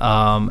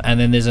 and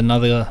then there's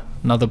another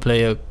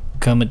player,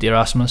 Kermit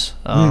Erasmus.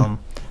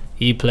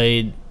 He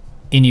played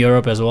in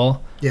Europe as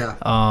well. Yeah.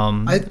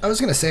 I was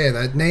gonna say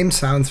that name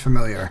sounds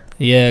familiar.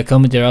 Yeah,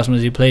 Kermit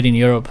Erasmus. He played in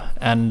Europe,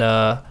 and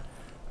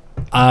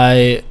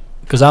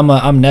because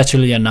I'm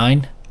naturally a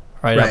 9,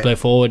 right? I play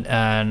forward,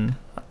 and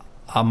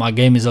my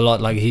game is a lot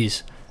like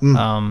his.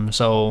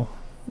 So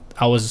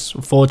I was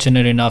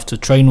fortunate enough to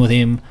train with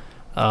him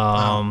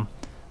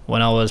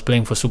when I was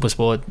playing for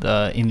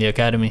Supersport in the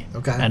academy.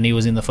 Okay. And he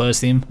was in the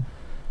first team.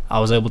 I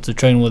was able to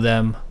train with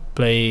them,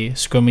 play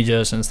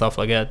scrimmages and stuff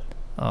like that.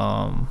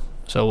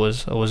 So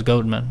it was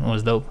goat, man. It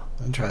was dope.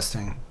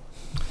 Interesting.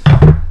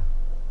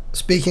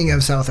 Speaking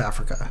of South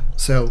Africa,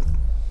 so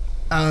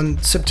on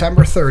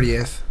September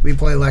 30th, we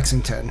play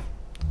Lexington.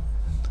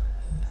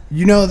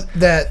 You know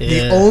that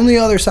the only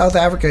other South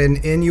African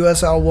in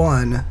USL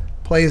 1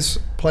 plays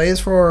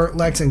for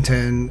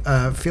Lexington,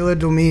 Fila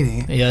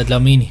Dlamini. Yeah,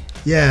 Dlamini.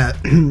 Yeah,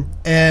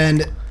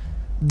 and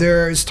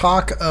there's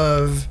talk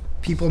of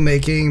people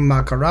making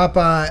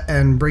Makarapa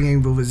and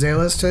bringing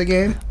Vuvuzelas to the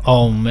game.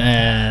 Oh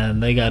man,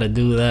 they gotta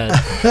do that.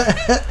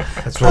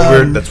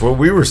 That's what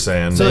we were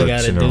saying. So but, they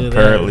gotta do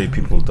apparently that.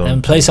 people don't.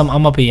 And play some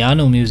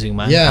Amapiano music,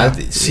 man. Yeah.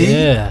 See?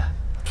 Yeah.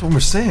 That's what we're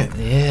saying.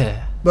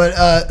 Yeah.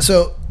 But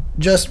so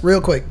just real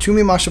quick,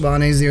 Tumi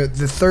Mashabane is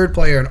the third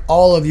player in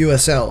all of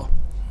USL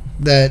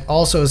that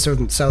also is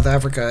from South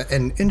Africa,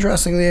 and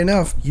interestingly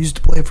enough, used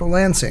to play for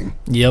Lansing.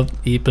 Yep,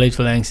 he played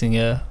for Lansing.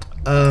 Yeah.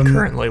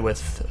 Currently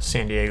with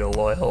San Diego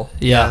Loyal.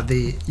 Yeah.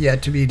 The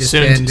yet to be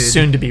disbanded.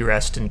 Soon to be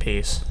rest in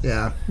peace.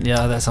 Yeah.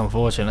 Yeah, that's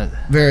unfortunate.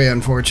 Very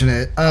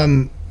unfortunate.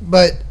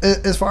 But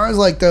as far as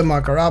like the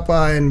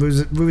Makarapa and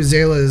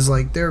Vuvuzelas,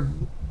 like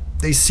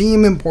they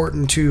seem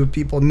important to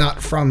people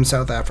not from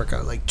South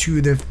Africa, like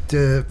to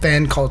the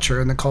fan culture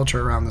and the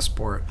culture around the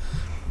sport.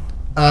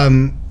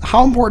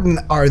 How important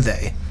are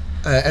they,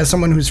 as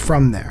someone who's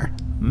from there?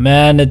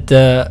 Man,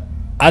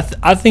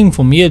 I think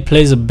for me it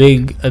plays a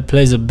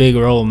big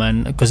role,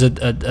 man, because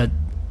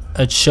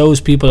it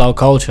shows people our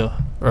culture,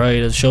 right?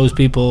 It shows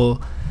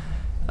people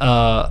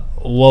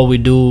what we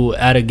do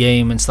at a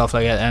game and stuff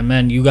like that. And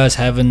man, you guys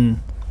haven't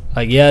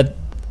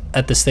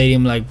at the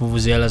stadium like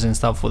Vuvuzelas and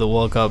stuff for the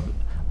World Cup,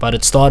 but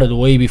it started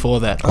way before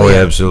that. Oh yeah,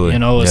 absolutely. You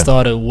know, it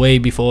started way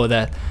before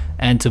that,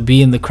 and to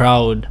be in the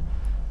crowd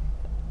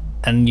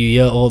and you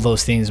hear all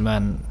those things,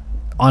 man.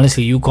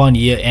 Honestly, you can't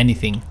hear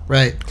anything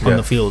Right. on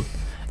the field.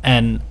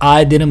 And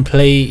I didn't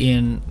play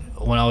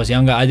when I was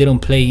younger, I didn't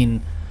play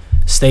in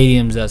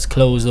stadiums that's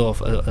closed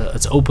off.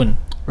 It's open.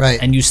 Right.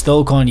 And you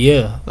still can't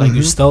hear. Like,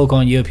 you still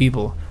can't hear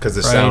people. Because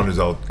the right? sound is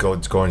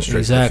it's going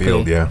straight to the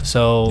field, yeah.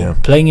 So,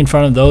 playing in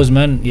front of those,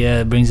 man,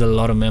 it brings a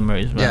lot of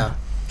memories, man.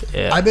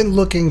 Yeah. I've been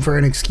looking for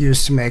an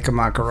excuse to make a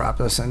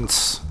Makarapa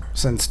since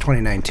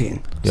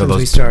 2019. Yo, since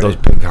we started. those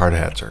pink hard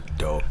hats are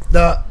dope.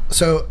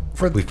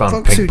 We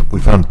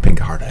found pink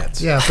hard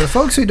hats. Yeah, for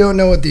folks who don't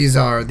know what these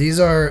are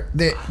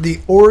the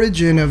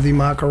origin of the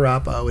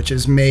Makarapa, which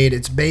is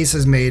its base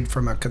is made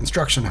from a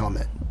construction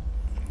helmet.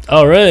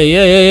 Oh, really?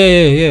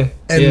 Yeah.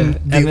 And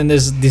And then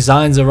there's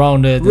designs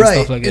around it and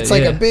stuff like that. It's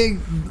like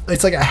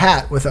it's like a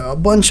hat with a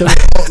bunch of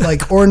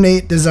like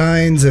ornate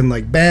designs and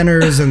like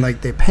banners, and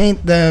like they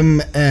paint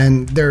them,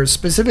 and they're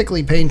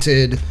specifically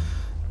painted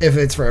if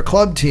it's for a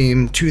club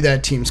team to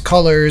that team's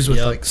colors with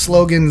like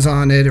slogans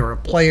on it, or a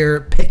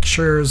player,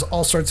 pictures,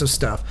 all sorts of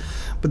stuff.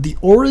 But the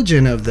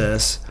origin of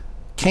this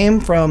came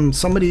from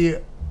somebody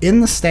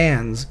in the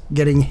stands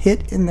getting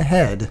hit in the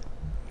head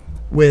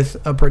with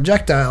a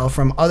projectile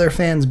from other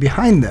fans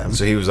behind them.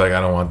 So he was like, I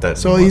don't want that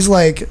So anymore. he's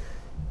like,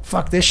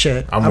 fuck this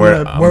shit.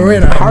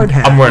 wearing a hard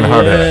hat. I'm wearing a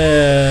hard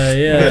hat.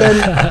 Yeah. But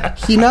then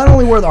he not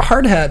only wore the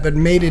hard hat, but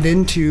made it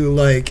into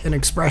like an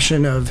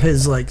expression of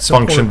his like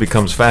support Function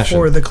becomes fashion.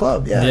 for the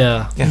club.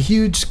 Yeah. Yeah. A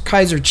huge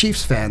Kaiser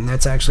Chiefs fan.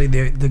 That's actually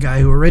the guy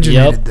who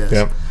originated this.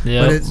 Yep.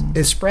 But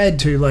it's spread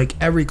to like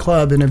every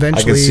club, and I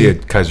eventually can see a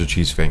Kaiser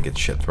Chiefs fan get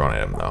shit thrown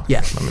at him, though.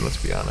 Yeah. I mean,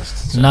 let's be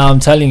honest. No, I'm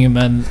telling you,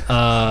 man.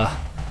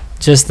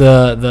 Just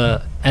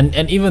the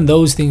and even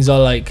those things are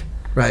like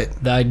right.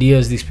 the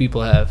ideas these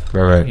people have.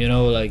 Right. You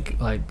know, like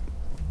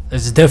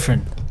it's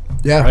different,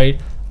 Yeah. right?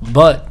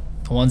 But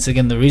once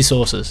again, the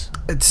resources.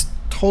 It's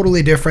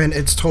totally different.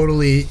 It's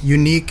totally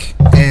unique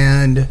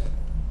and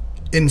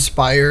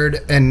inspired,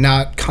 and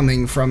not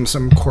coming from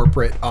some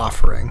corporate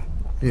offering.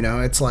 You know,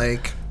 it's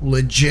like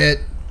legit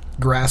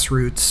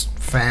grassroots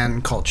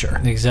fan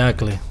culture.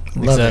 Exactly.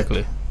 Love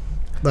it.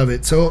 Love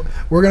it. So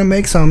we're gonna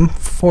make some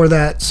for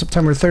that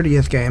September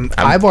 30th game.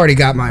 I've already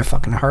got my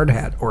fucking hard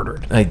hat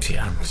ordered. I'm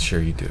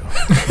sure you do.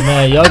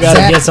 Man, y'all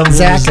gotta get some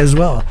Zach moves. as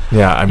well.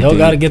 Yeah, Y'all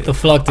gotta get the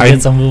flock to I-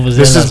 get some moves.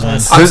 this is-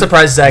 man. I'm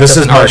surprised Zach This is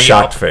doesn't my already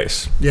shocked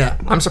face. Yeah,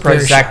 I'm surprised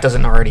very Zach shocked.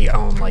 doesn't already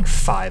own like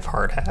 5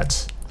 hard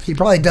hats. He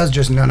probably does.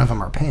 Just none of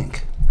them are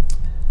pink.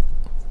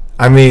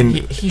 I mean,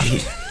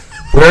 He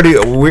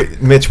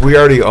Mitch, we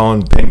already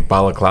own pink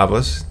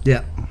balaclavas.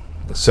 Yeah,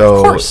 So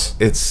Of course.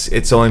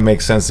 it's only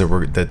makes sense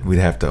that we'd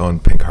have to own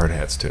pink hard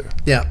hats too.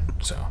 yeah.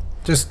 So,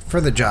 Just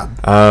for the job.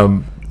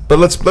 but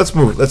let's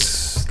move.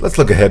 Let's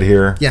look ahead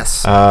here.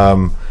 Yes.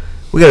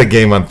 We got a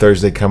game on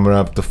Thursday coming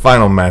up, the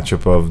final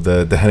matchup of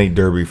the Henny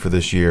Derby for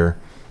this year.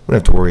 We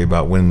don't have to worry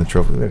about winning the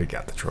trophy. We already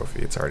got the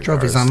trophy. It's already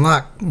Trophy's ours. on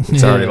lock.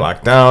 It's already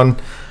locked down.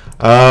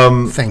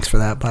 Thanks for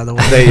that, by the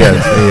way.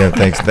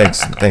 Thanks,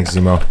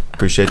 Zemo.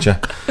 Appreciate you.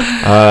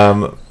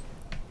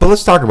 But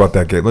let's talk about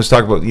that game. Let's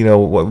talk about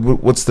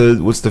what's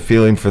the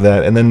feeling for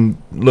that, and then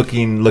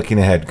looking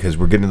ahead, because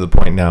we're getting to the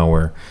point now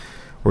where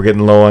we're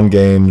getting low on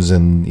games,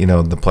 and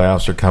the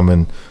playoffs are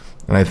coming.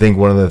 And I think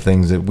one of the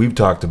things that we've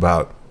talked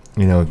about,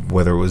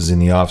 whether it was in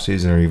the off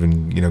season or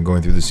even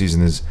going through the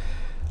season, is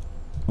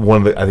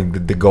I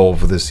think the goal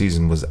for this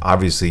season was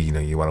obviously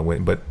you want to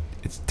win, but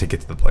it's to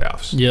get to the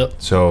playoffs. Yep.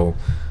 So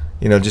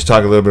just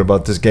talk a little bit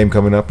about this game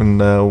coming up, and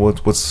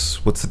what's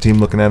the team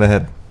looking at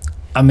ahead.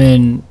 I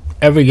mean,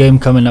 every game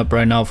coming up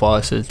right now for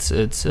us,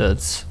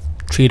 it's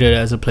treated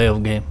as a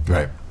playoff game.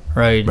 Right.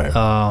 Right.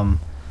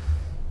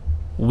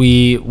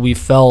 We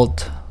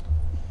felt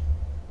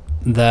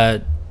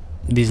that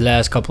these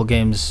last couple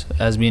games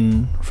has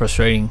been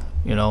frustrating,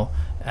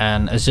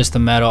 and it's just a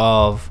matter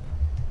of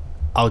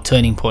our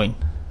turning point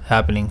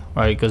happening,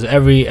 right? Because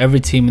every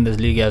team in this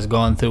league has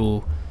gone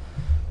through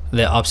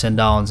their ups and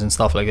downs and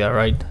stuff like that,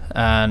 right?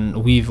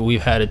 And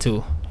we've had it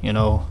too.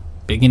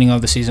 Beginning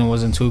of the season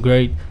wasn't too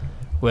great.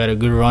 We had a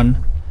good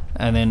run,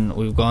 and then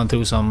we've gone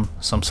through some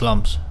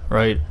slumps,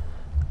 right?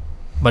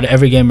 But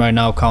every game right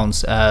now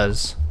counts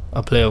as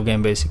a playoff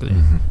game, basically.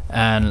 Mm-hmm.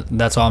 And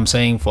that's all I'm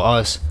saying. For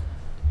us,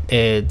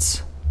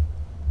 it's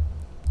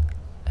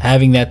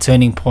having that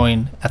turning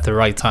point at the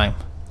right time.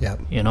 Yeah.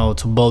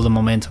 To build the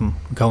momentum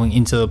going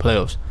into the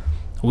playoffs.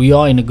 We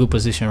are in a good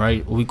position,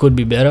 right? We could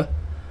be better,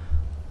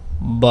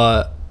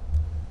 but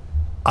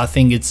I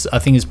think it's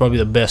probably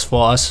the best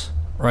for us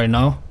right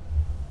now,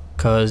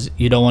 because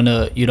you don't want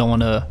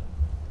to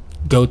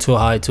go too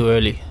high too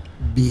early.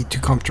 Be too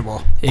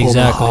comfortable.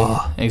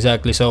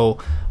 Exactly. So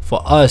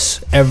for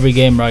us, every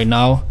game right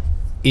now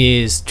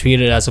is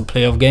treated as a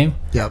playoff game.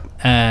 Yep.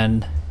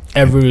 And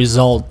every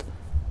result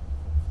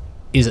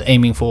is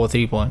aiming for a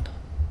 3-point.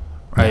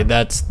 Right.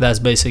 Yeah. That's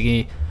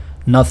basically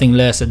nothing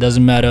less. It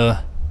doesn't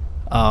matter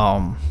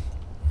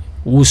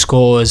who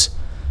scores,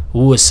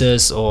 who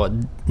assists, or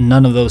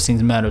none of those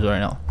things matters right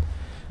now.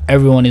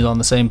 Everyone is on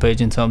the same page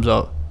in terms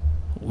of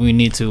we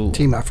need to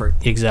team effort.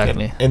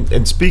 Exactly.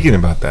 And speaking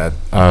about that,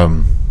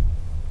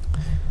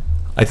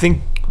 I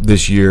think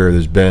this year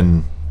there's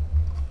been,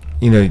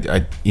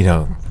 at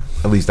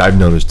least I've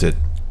noticed it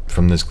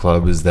from this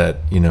club, is that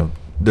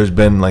there's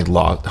been like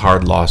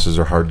hard losses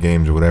or hard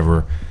games or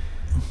whatever,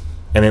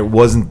 and it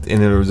wasn't.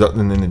 And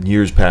in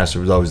years past,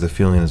 there was always the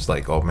feeling it's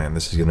like, oh man,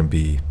 this is gonna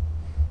be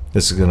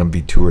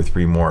 2 or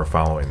 3 more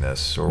following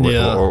this, or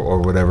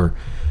whatever.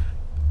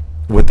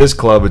 With this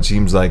club, it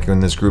seems like, in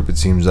this group, it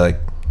seems like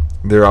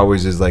there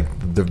always is like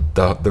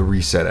the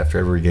reset after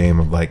every game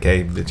of like,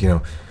 hey,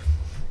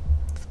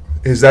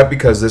 is that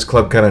because this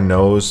club kind of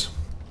knows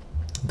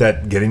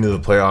that getting to the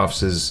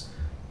playoffs is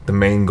the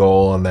main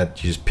goal, and that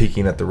just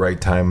peaking at the right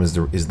time is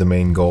the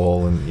main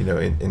goal,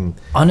 and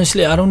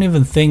honestly, I don't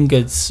even think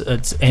it's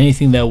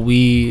anything that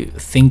we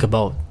think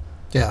about.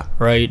 Yeah.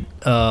 Right.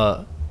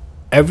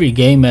 Every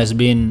game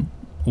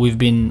we've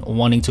been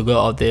wanting to go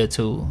out there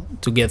to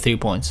get 3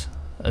 points.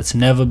 It's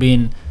never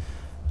been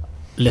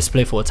let's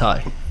play for a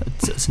tie.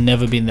 It's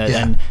never been that.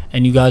 Yeah.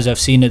 And you guys have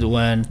seen it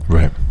when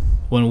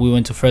we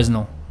went to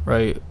Fresno,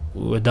 right?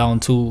 We were down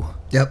 2.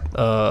 Yep.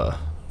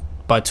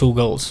 By 2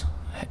 goals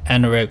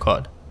and a red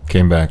card.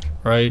 came back.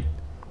 Right.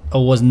 It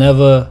was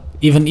never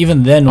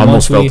even then.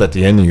 Almost felt at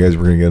the end you guys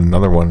were gonna get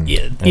another one.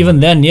 Yeah. Even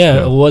then,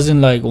 it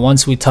wasn't like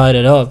once we tied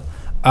it up.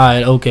 All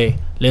right, okay,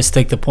 let's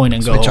take the point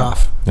and switch go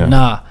off. Yeah.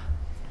 Nah,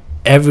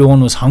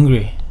 everyone was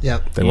hungry.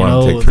 Yep. They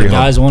wanted to take 3 the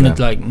guys home. wanted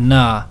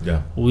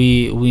Yeah.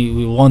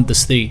 we want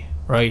this 3,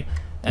 right?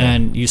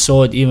 And you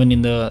saw it even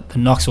in the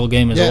Knoxville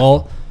game as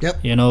well.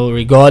 Yep.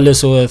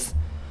 Regardless of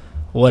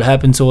what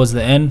happened towards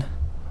the end,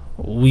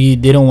 we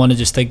didn't want to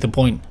just take the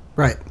point.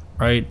 Right.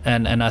 Right.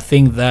 And I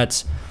think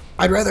that's,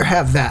 I'd rather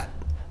have that.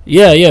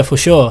 yeah, for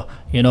sure.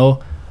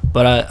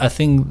 But I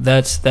think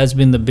that's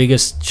been the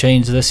biggest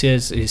change this year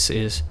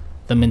is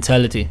the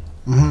mentality.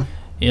 Mm-hmm.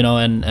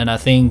 And I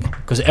think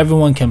because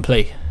everyone can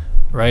play,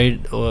 right?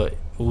 Or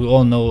we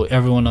all know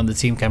everyone on the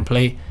team can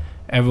play.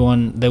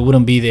 Everyone, they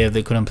wouldn't be there if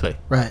they couldn't play.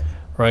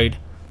 Right.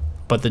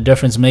 But the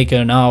difference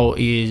maker now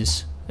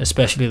is,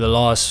 especially the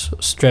last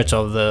stretch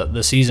of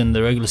the season,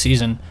 the regular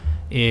season,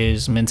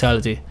 is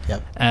mentality.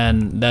 Yep.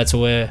 And that's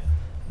where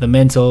the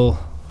mental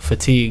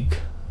fatigue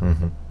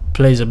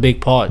plays a big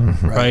part,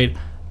 right?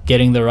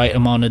 Getting the right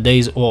amount of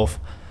days off,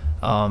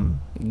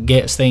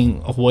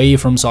 staying away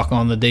from soccer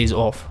on the days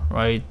off,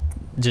 right?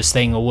 Just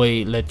staying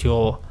away, let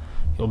your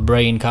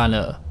brain kind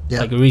of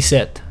like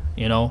reset,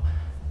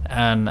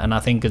 and I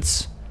think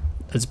it's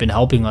been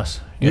helping us.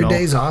 Your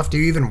days off, do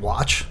you even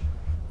watch?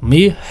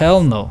 Me?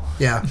 Hell no.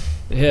 Yeah.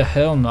 Yeah,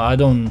 hell no. I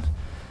don't.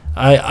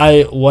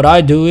 I what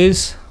I do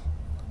is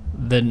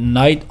the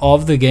night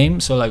of the game,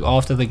 so like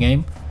after the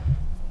game,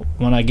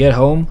 when I get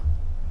home,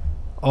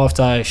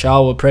 after I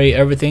shower, pray,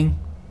 everything,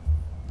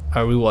 I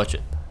rewatch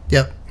it.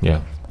 Yep.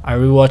 Yeah. I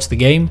rewatch the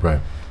game. Right.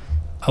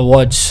 I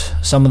watch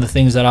some of the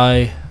things that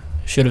I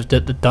should have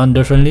done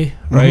differently,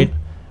 right?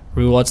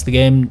 Rewatch the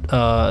game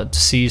to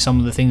see some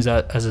of the things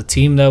that as a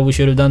team that we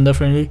should have done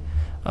differently.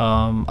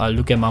 I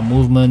look at my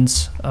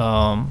movements,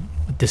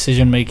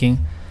 decision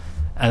making,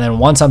 and then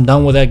once I'm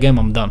done with that game,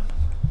 I'm done.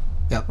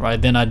 Yep.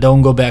 Right. Then I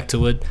don't go back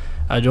to it.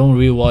 I don't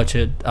rewatch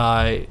it.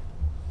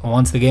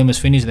 Once the game is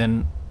finished,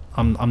 then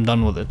I'm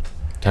done with it.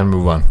 Time to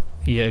move on.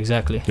 Yeah,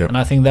 exactly. Yep. And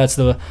I think that's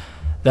the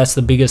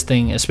biggest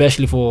thing,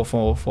 especially for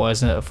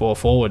a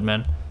forward,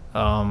 man.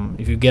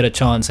 If you get a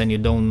chance and you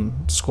don't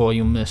score,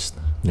 you missed.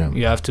 Yeah.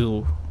 You have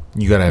to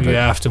You gotta have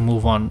have to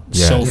move on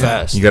Yeah. so Yeah.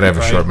 fast. You gotta have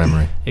a right? short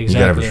memory. Exactly. You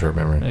gotta have a short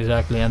memory.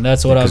 Exactly, and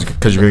that's what I've.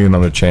 Because you're gonna get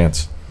another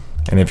chance,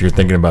 and if you're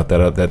thinking about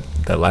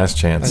that last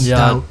chance,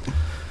 Yeah.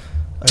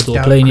 It will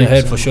doubt play in your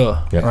creeps head for in. sure.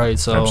 yeah, Right.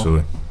 So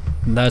absolutely.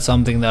 that's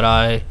something that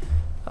I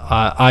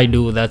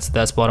do.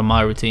 That's part of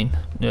my routine.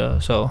 Yeah.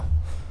 So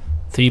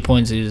 3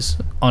 points is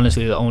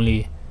honestly the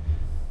only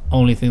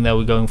thing that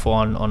we're going for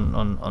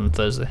on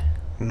Thursday.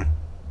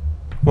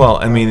 Well,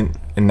 I mean,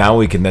 and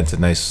now that's a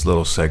nice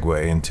little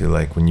segue into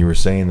like when you were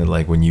saying that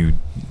like you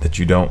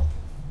don't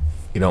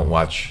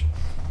watch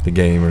the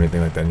game or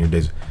anything like that in your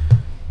days.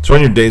 So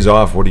on your days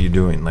off, what are you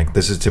doing? Like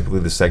this is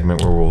typically the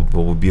segment where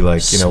we'll be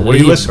like, what are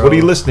you Sleep, what are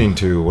you bro. listening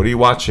to? What are you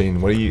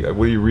watching? What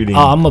are you reading?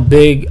 I'm a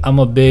big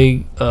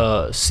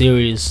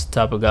series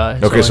type of guy.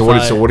 Okay, so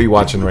if what are you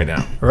watching right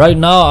now? Right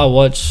now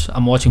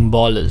I'm watching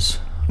Ballers.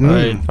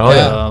 Right. Oh,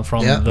 yeah.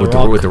 From Yeah. The With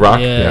Rock. The Rock?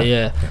 Yeah,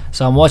 Yeah.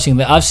 So I'm watching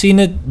that. I've seen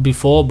it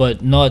before,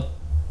 but not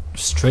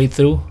straight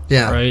through.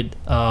 Yeah. Right.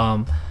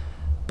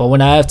 But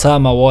when I have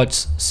time, I watch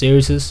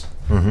series,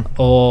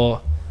 Mm-hmm.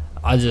 or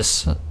I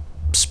just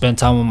spend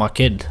time with my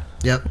kid.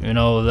 Yep.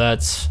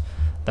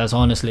 That's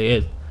honestly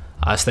it.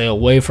 I stay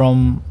away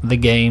from the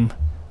game.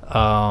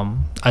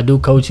 I do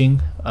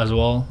coaching as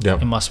well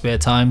Yep. in my spare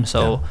time,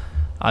 so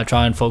I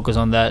try and focus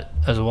on that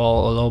as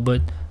well a little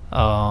bit,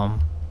 and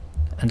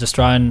just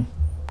try and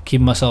keep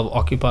myself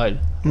occupied.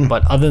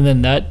 But other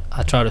than that,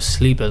 I try to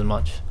sleep as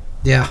much,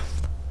 Yeah.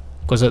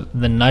 because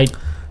the night,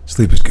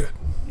 Sleep is good.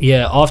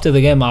 after the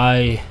game,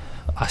 I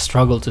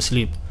struggle to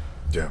sleep.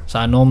 Yeah. So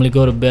I normally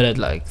go to bed at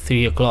like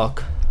 3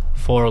 o'clock,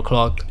 4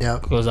 o'clock, Yeah.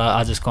 because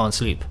I just can't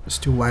sleep. It's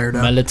too wired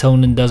up.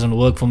 Melatonin doesn't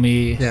work for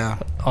me Yeah.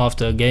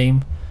 after a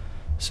game,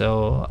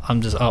 so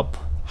I'm just up.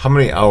 How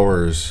many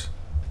hours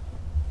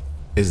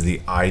is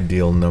the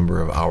ideal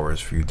number of hours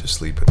for you to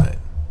sleep at night?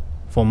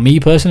 For me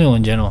personally, or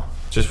in general?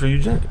 Just for you,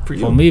 Jen? For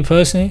you? For me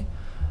personally,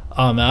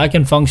 I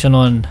can function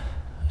on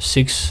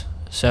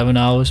 6-7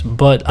 hours,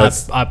 but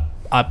That's-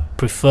 I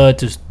prefer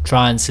to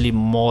try and sleep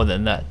more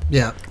than that.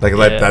 Yeah. Like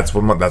Yeah. that's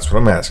what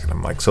I'm asking.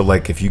 I'm like, so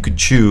like if you could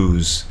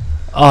choose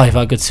Oh, if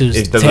I could choose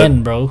It does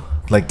 10, bro.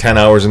 like 10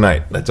 hours a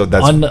night, that's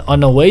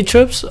On away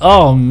trips,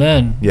 oh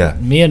man. Yeah.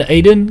 Me and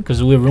Aiden,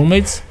 because we're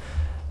roommates,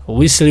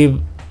 we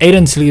sleep.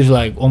 Aiden sleeps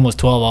like almost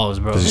 12 hours,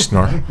 bro. does he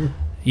snore?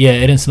 Yeah,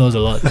 Aiden snores a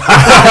lot.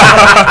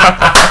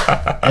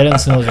 Aiden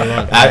snores a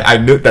lot. I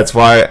knew that's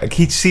why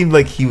he seemed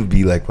like he would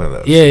be like one of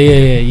those.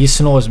 Yeah. He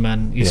snores,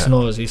 man. He Yeah.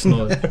 snores.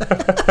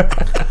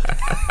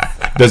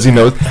 Does he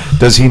know?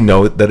 Does he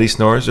know that he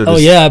snores? Or Oh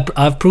does, yeah,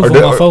 I've proof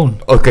on my phone.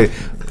 Okay,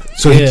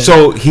 so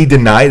Yeah. he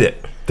denied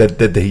it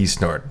that he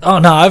snored. Oh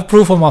no, I have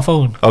proof on my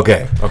phone.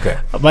 Okay.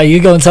 But you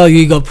gonna tell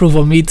you got proof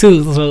on me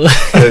too. So.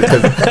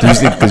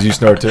 Because you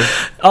snore too.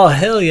 Oh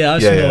hell yeah, I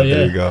snore. Yeah. Yeah.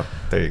 There you go.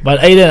 There you go. But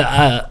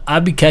Aiden, I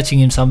be catching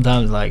him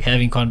sometimes like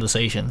having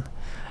conversation,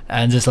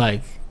 and just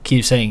like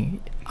keep saying,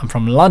 "I'm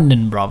from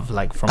London, bruv."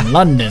 Like from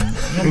London.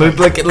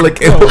 like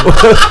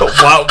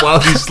while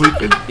he's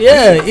sleeping.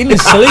 Yeah, in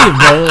his sleep,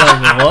 bro.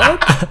 Like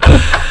what?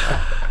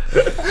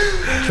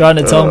 Trying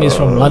to tell me he's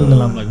from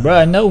London. I'm like, bro,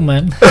 I know,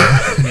 man.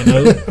 You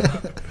know.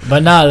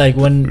 But nah, like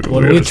when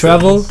we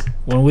travel,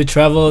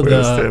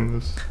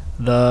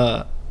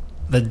 the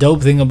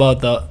dope thing about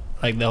the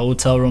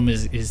hotel room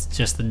is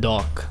just the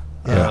dark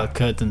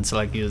curtains.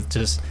 Like it's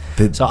just.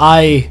 So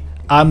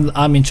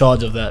I'm in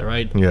charge of that,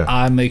 right? Yeah.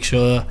 I make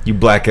sure. You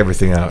black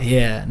everything out.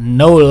 Yeah,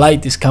 no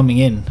light is coming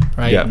in,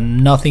 right? Yeah.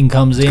 Nothing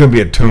comes in. It's gonna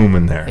be a tomb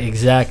in there.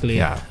 Exactly.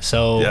 Yeah.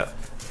 So Yeah.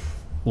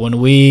 when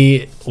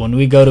we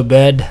go to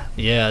bed,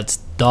 it's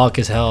dark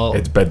as hell.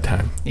 It's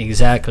bedtime.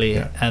 Exactly.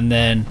 Yeah. And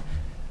then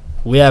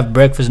we have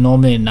breakfast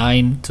normally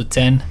 9 to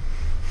 10.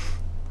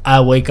 I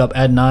wake up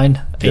at 9.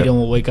 Yeah. Aiden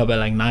will wake up at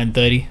like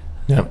 9:30.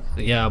 Yeah.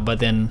 Yeah, but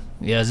then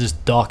it's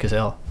just dark as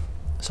hell.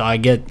 So I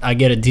get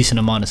a decent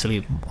amount of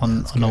sleep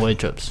on away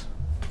trips.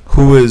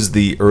 Who is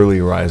the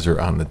early riser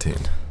on the team?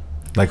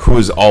 Like who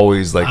is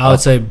always like I would up,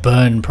 say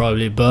Burn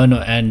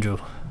or Andrew.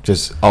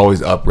 just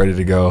always up, ready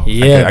to go?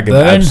 Yeah, I can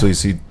Burn. absolutely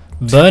see.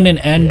 Burn and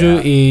Andrew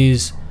Yeah.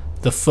 is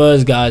the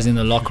first guys in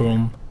the locker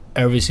room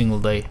every single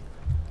day.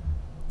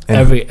 And,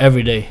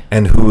 Every day.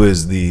 And who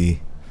is Mr.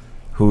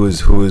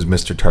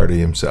 Tardy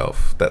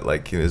himself? That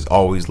like is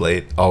always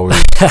late, always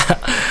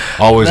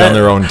on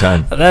their own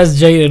time. That's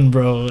Jaden,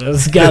 bro.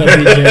 That's gotta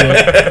be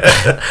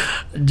Jaden.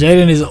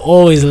 Jaden is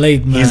always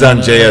late, man. He's on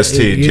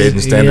JST, Jaden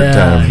Standard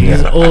Time.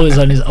 He's Yeah. always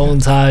on his own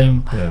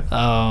time.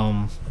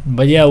 Yeah.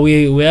 But yeah,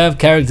 we have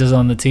characters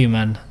on the team,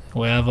 man.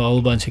 We have a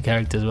whole bunch of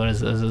characters, but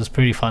it's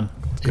pretty fun.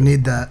 You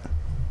need that.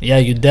 Yeah,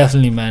 you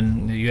definitely,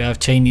 man. You have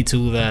Cheney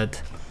too.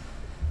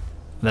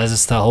 That's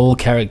just the whole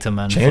character,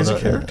 man. Cheney's a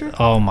character?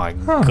 Oh my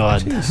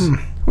god! Jeez.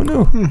 Who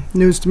knew?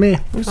 News to me.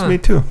 News to me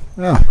too.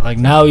 Oh. Like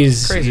now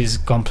he's Crazy.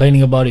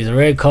 complaining about his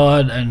red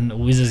card, and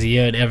we just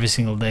hear it every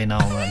single day now,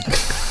 man.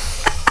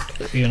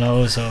 you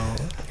know. So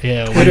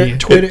yeah,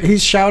 Twitter.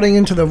 He's shouting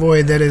into the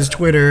void that is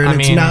Twitter, and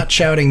it's not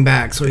shouting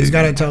back. So he's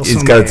got to tell.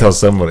 He's got to tell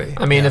somebody.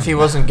 I mean, if he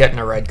wasn't getting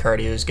a red card,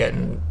 he was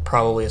getting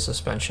probably a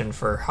suspension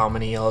for how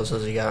many yellows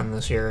has he gotten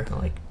this year?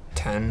 Like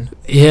 10.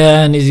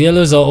 Yeah, and his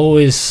yellows are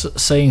always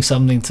saying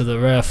something to the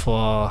ref.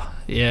 Or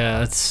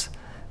he's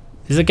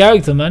a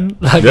character, man.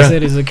 Like I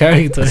said, he's a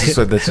character.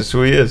 That's just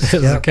who he is.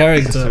 He's a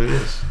character. That's who he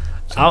is.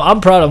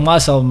 I'm proud of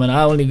myself, man.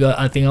 I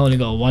think I only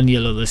got one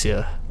yellow this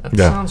year. That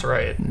sounds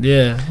right.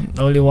 Yeah,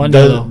 only one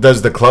yellow.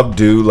 Does the club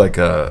do like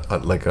a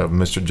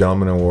Mr.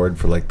 Gentleman award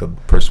for like the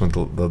person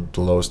with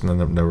the lowest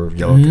number of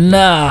yellow?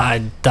 Nah,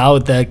 I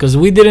doubt that because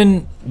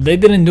they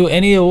didn't do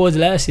any awards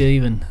last year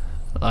even.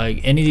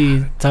 Like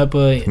any type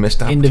of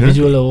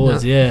individual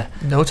awards,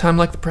 No time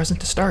like the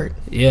present to start.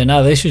 Yeah,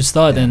 now they should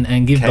start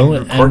and give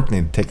bonus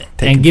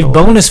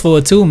bonus for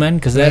it too, man,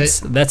 because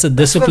that's a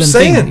discipline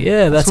thing.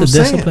 Yeah, that's a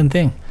discipline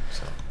thing.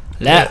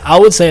 I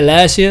would say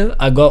last year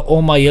I got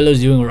all my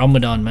yellows during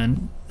Ramadan,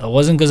 man. It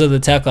wasn't because of the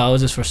tackle. I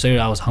was just frustrated.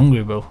 I was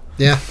hungry, bro.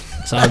 Yeah.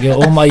 So I get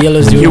all my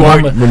yellows during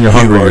Ramadan. When you're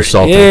hungry, you're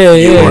salty.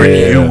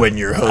 Yeah. When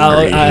you're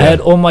hungry. I had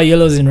all my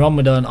yellows in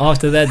Ramadan.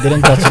 After that,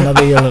 didn't touch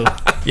another yellow.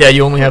 Yeah,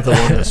 you only have the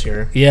one this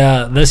year.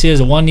 Yeah, this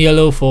year's one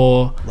yellow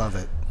for love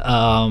it.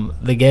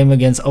 The game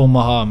against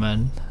Omaha,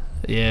 man.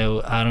 Yeah,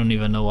 I don't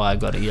even know why I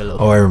got a yellow.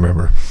 Oh, I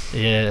remember.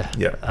 Yeah.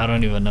 I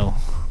don't even know.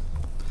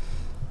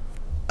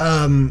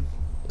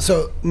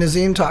 So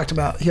Nazeem talked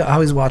about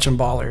how he's watching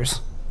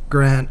Ballers.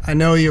 Grant, I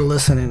know you're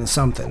listening to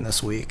something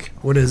this week.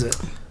 What is it?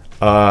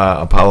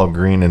 Apollo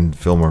Brown and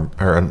Fillmore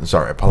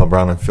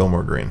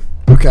Green.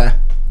 Okay.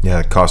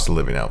 Yeah, Cost of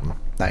Living album.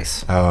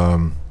 Nice.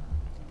 Apollo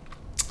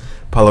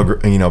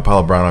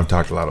Brown I've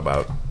talked a lot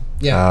about.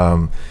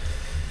 Yeah.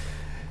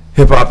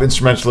 Hip hop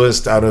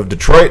instrumentalist out of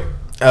Detroit.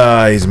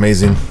 He's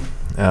amazing.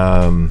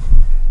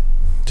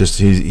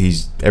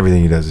 He's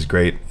everything he does is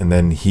great. And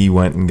then he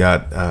went and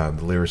got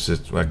the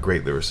lyricist, a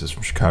great lyricist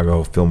from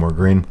Chicago, Fillmore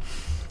Green,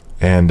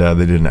 and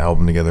they did an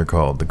album together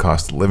called The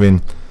Cost of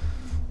Living.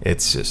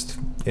 It's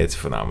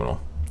phenomenal.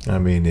 I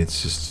mean,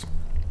 it's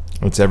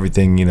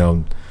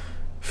everything.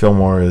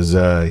 Fillmore is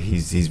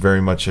he's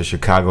very much a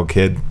Chicago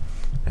kid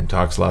and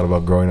talks a lot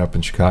about growing up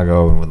in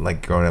Chicago and what,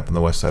 like, growing up in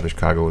the west side of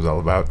Chicago was all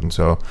about. And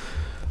so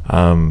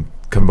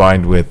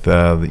combined with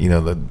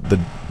the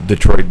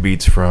Detroit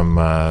beats from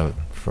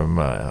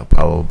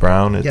Apollo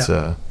Brown, it's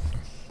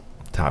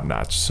top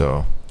notch.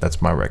 So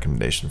that's my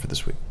recommendation for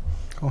this week.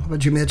 Cool. How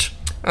about you, Mitch?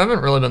 I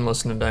haven't really been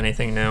listening to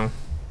anything new.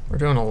 We're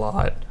doing a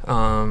lot.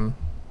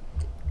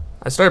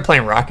 I started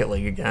playing Rocket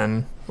League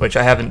again, which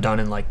I haven't done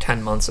in like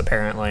 10 months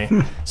apparently.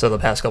 So the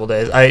past couple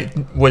days, I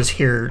was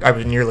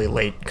nearly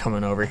late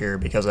coming over here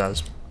because I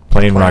was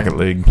playing Rocket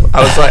League. It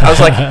was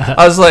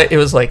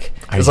like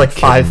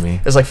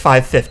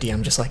 5:50.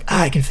 I'm just like,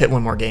 I can fit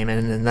one more game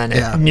in, and then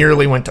it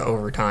nearly went to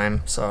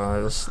overtime. So I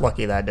was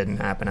lucky that didn't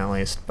happen at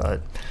least.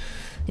 But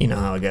you know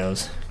how it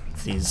goes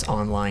with these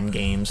online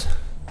games.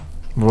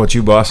 What about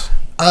you, boss?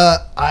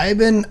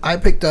 I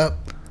picked up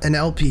an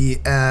LP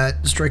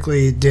at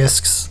Strictly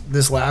Discs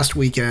this last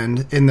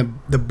weekend in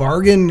the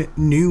bargain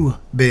new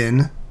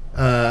bin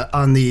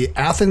on the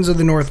Athens of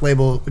the North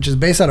label, which is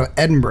based out of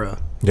Edinburgh.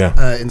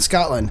 In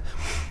Scotland.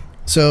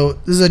 So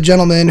this is a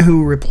gentleman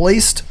who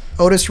replaced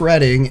Otis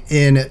Redding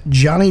in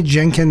Johnny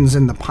Jenkins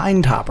and the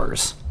Pine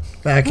Toppers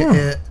back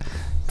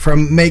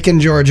from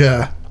Macon,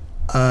 Georgia.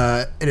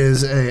 It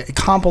is a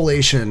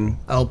compilation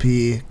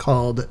LP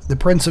called The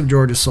Prince of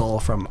Georgia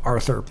Soul from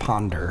Arthur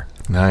Ponder.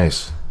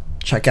 Nice.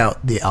 Check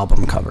out the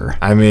album cover.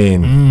 I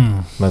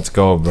mean, let's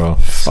go, bro.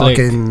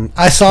 Fucking,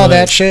 I saw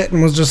that shit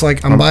and was just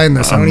like, I'm buying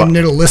this. I don't even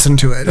need to listen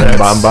to it.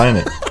 I'm buying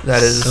it.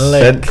 That is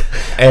slick.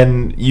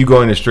 And you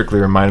going to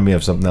Strictly reminded me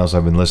of something else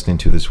I've been listening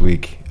to this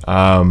week.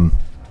 I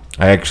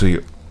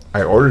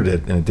ordered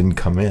it and it didn't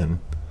come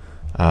in.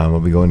 I'll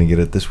be going to get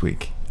it this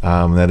week.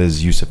 That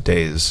is Yusuf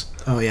Days.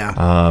 Oh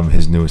yeah.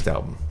 His newest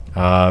album.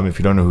 If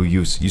you don't know who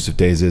Yusuf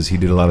Days is, he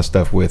did a lot of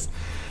stuff with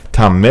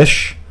Tom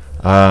Misch.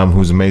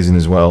 Who's amazing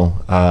as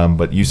well.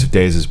 But Yusuf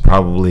Days is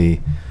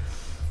probably,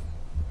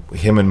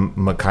 him and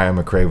Micaiah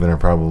McCraven are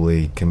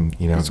probably,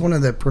 he's one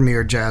of the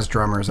premier jazz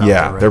drummers out there.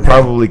 Yeah, they're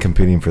probably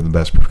competing for the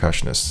best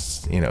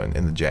percussionists,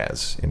 in the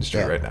jazz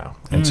industry right now.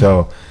 And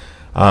so,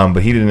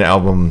 but he did an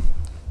album,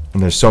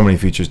 and there's so many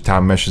features.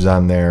 Tom Misch is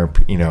on there,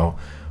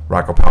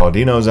 Rocco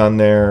Palladino's on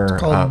there,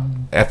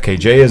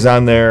 FKJ is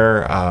on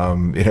there.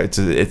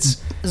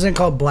 Isn't it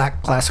called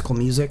Black Classical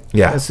Music?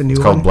 Yeah, that's the new it's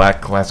one. called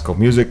Black Classical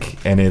Music,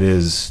 and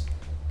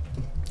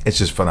it's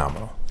just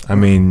phenomenal. I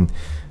mean,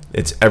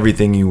 it's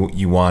everything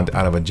you want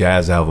out of a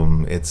jazz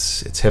album.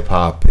 It's hip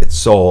hop, it's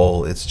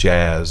soul, it's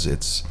jazz.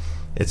 It's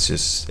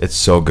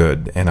so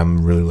good, and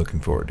I'm really looking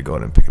forward to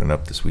going and picking it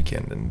up this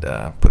weekend and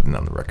putting it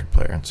on the record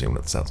player and seeing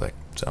what it sounds like.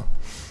 So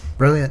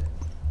brilliant.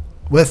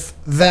 With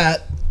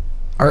that,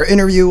 our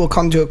interview will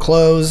come to a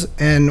close,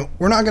 and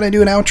we're not going to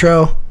do an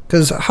outro,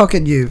 because how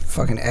could you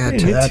fucking add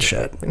to that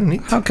shit?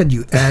 How could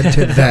you add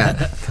to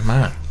that? Come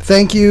on.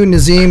 thank you,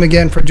 Nazeem,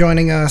 again for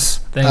joining us.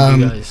 Thank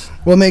you, guys.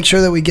 We'll make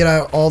sure that we get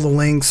out all the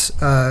links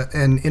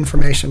and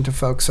information to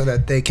folks so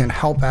that they can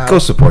help out. Go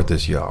support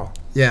this, y'all.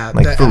 Yeah,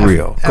 Like, the for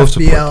real. Go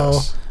support FBL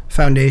us.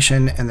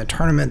 Foundation and the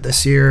tournament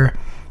this year.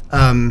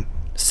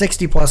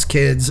 60 plus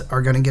kids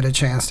are going to get a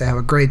chance to have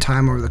a great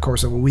time over the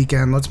course of a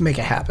weekend. Let's make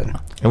it happen.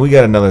 And we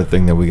got another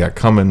thing that we got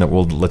coming that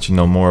we'll let you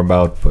know more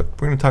about. But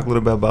we're going to talk a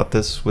little bit about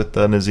this with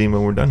Nazeem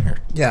when we're done here.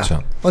 Yeah,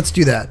 So, let's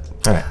do that.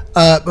 all right.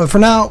 But for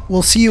now,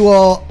 we'll see you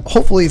all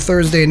hopefully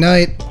Thursday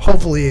night.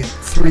 Hopefully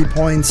 3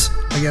 points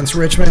against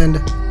Richmond.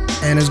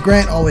 And as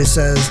Grant always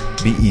says,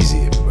 Be easy,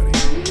 everybody.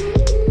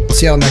 we'll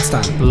see y'all next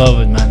time.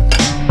 Love it,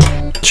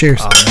 man. Cheers.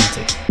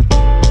 Authentic.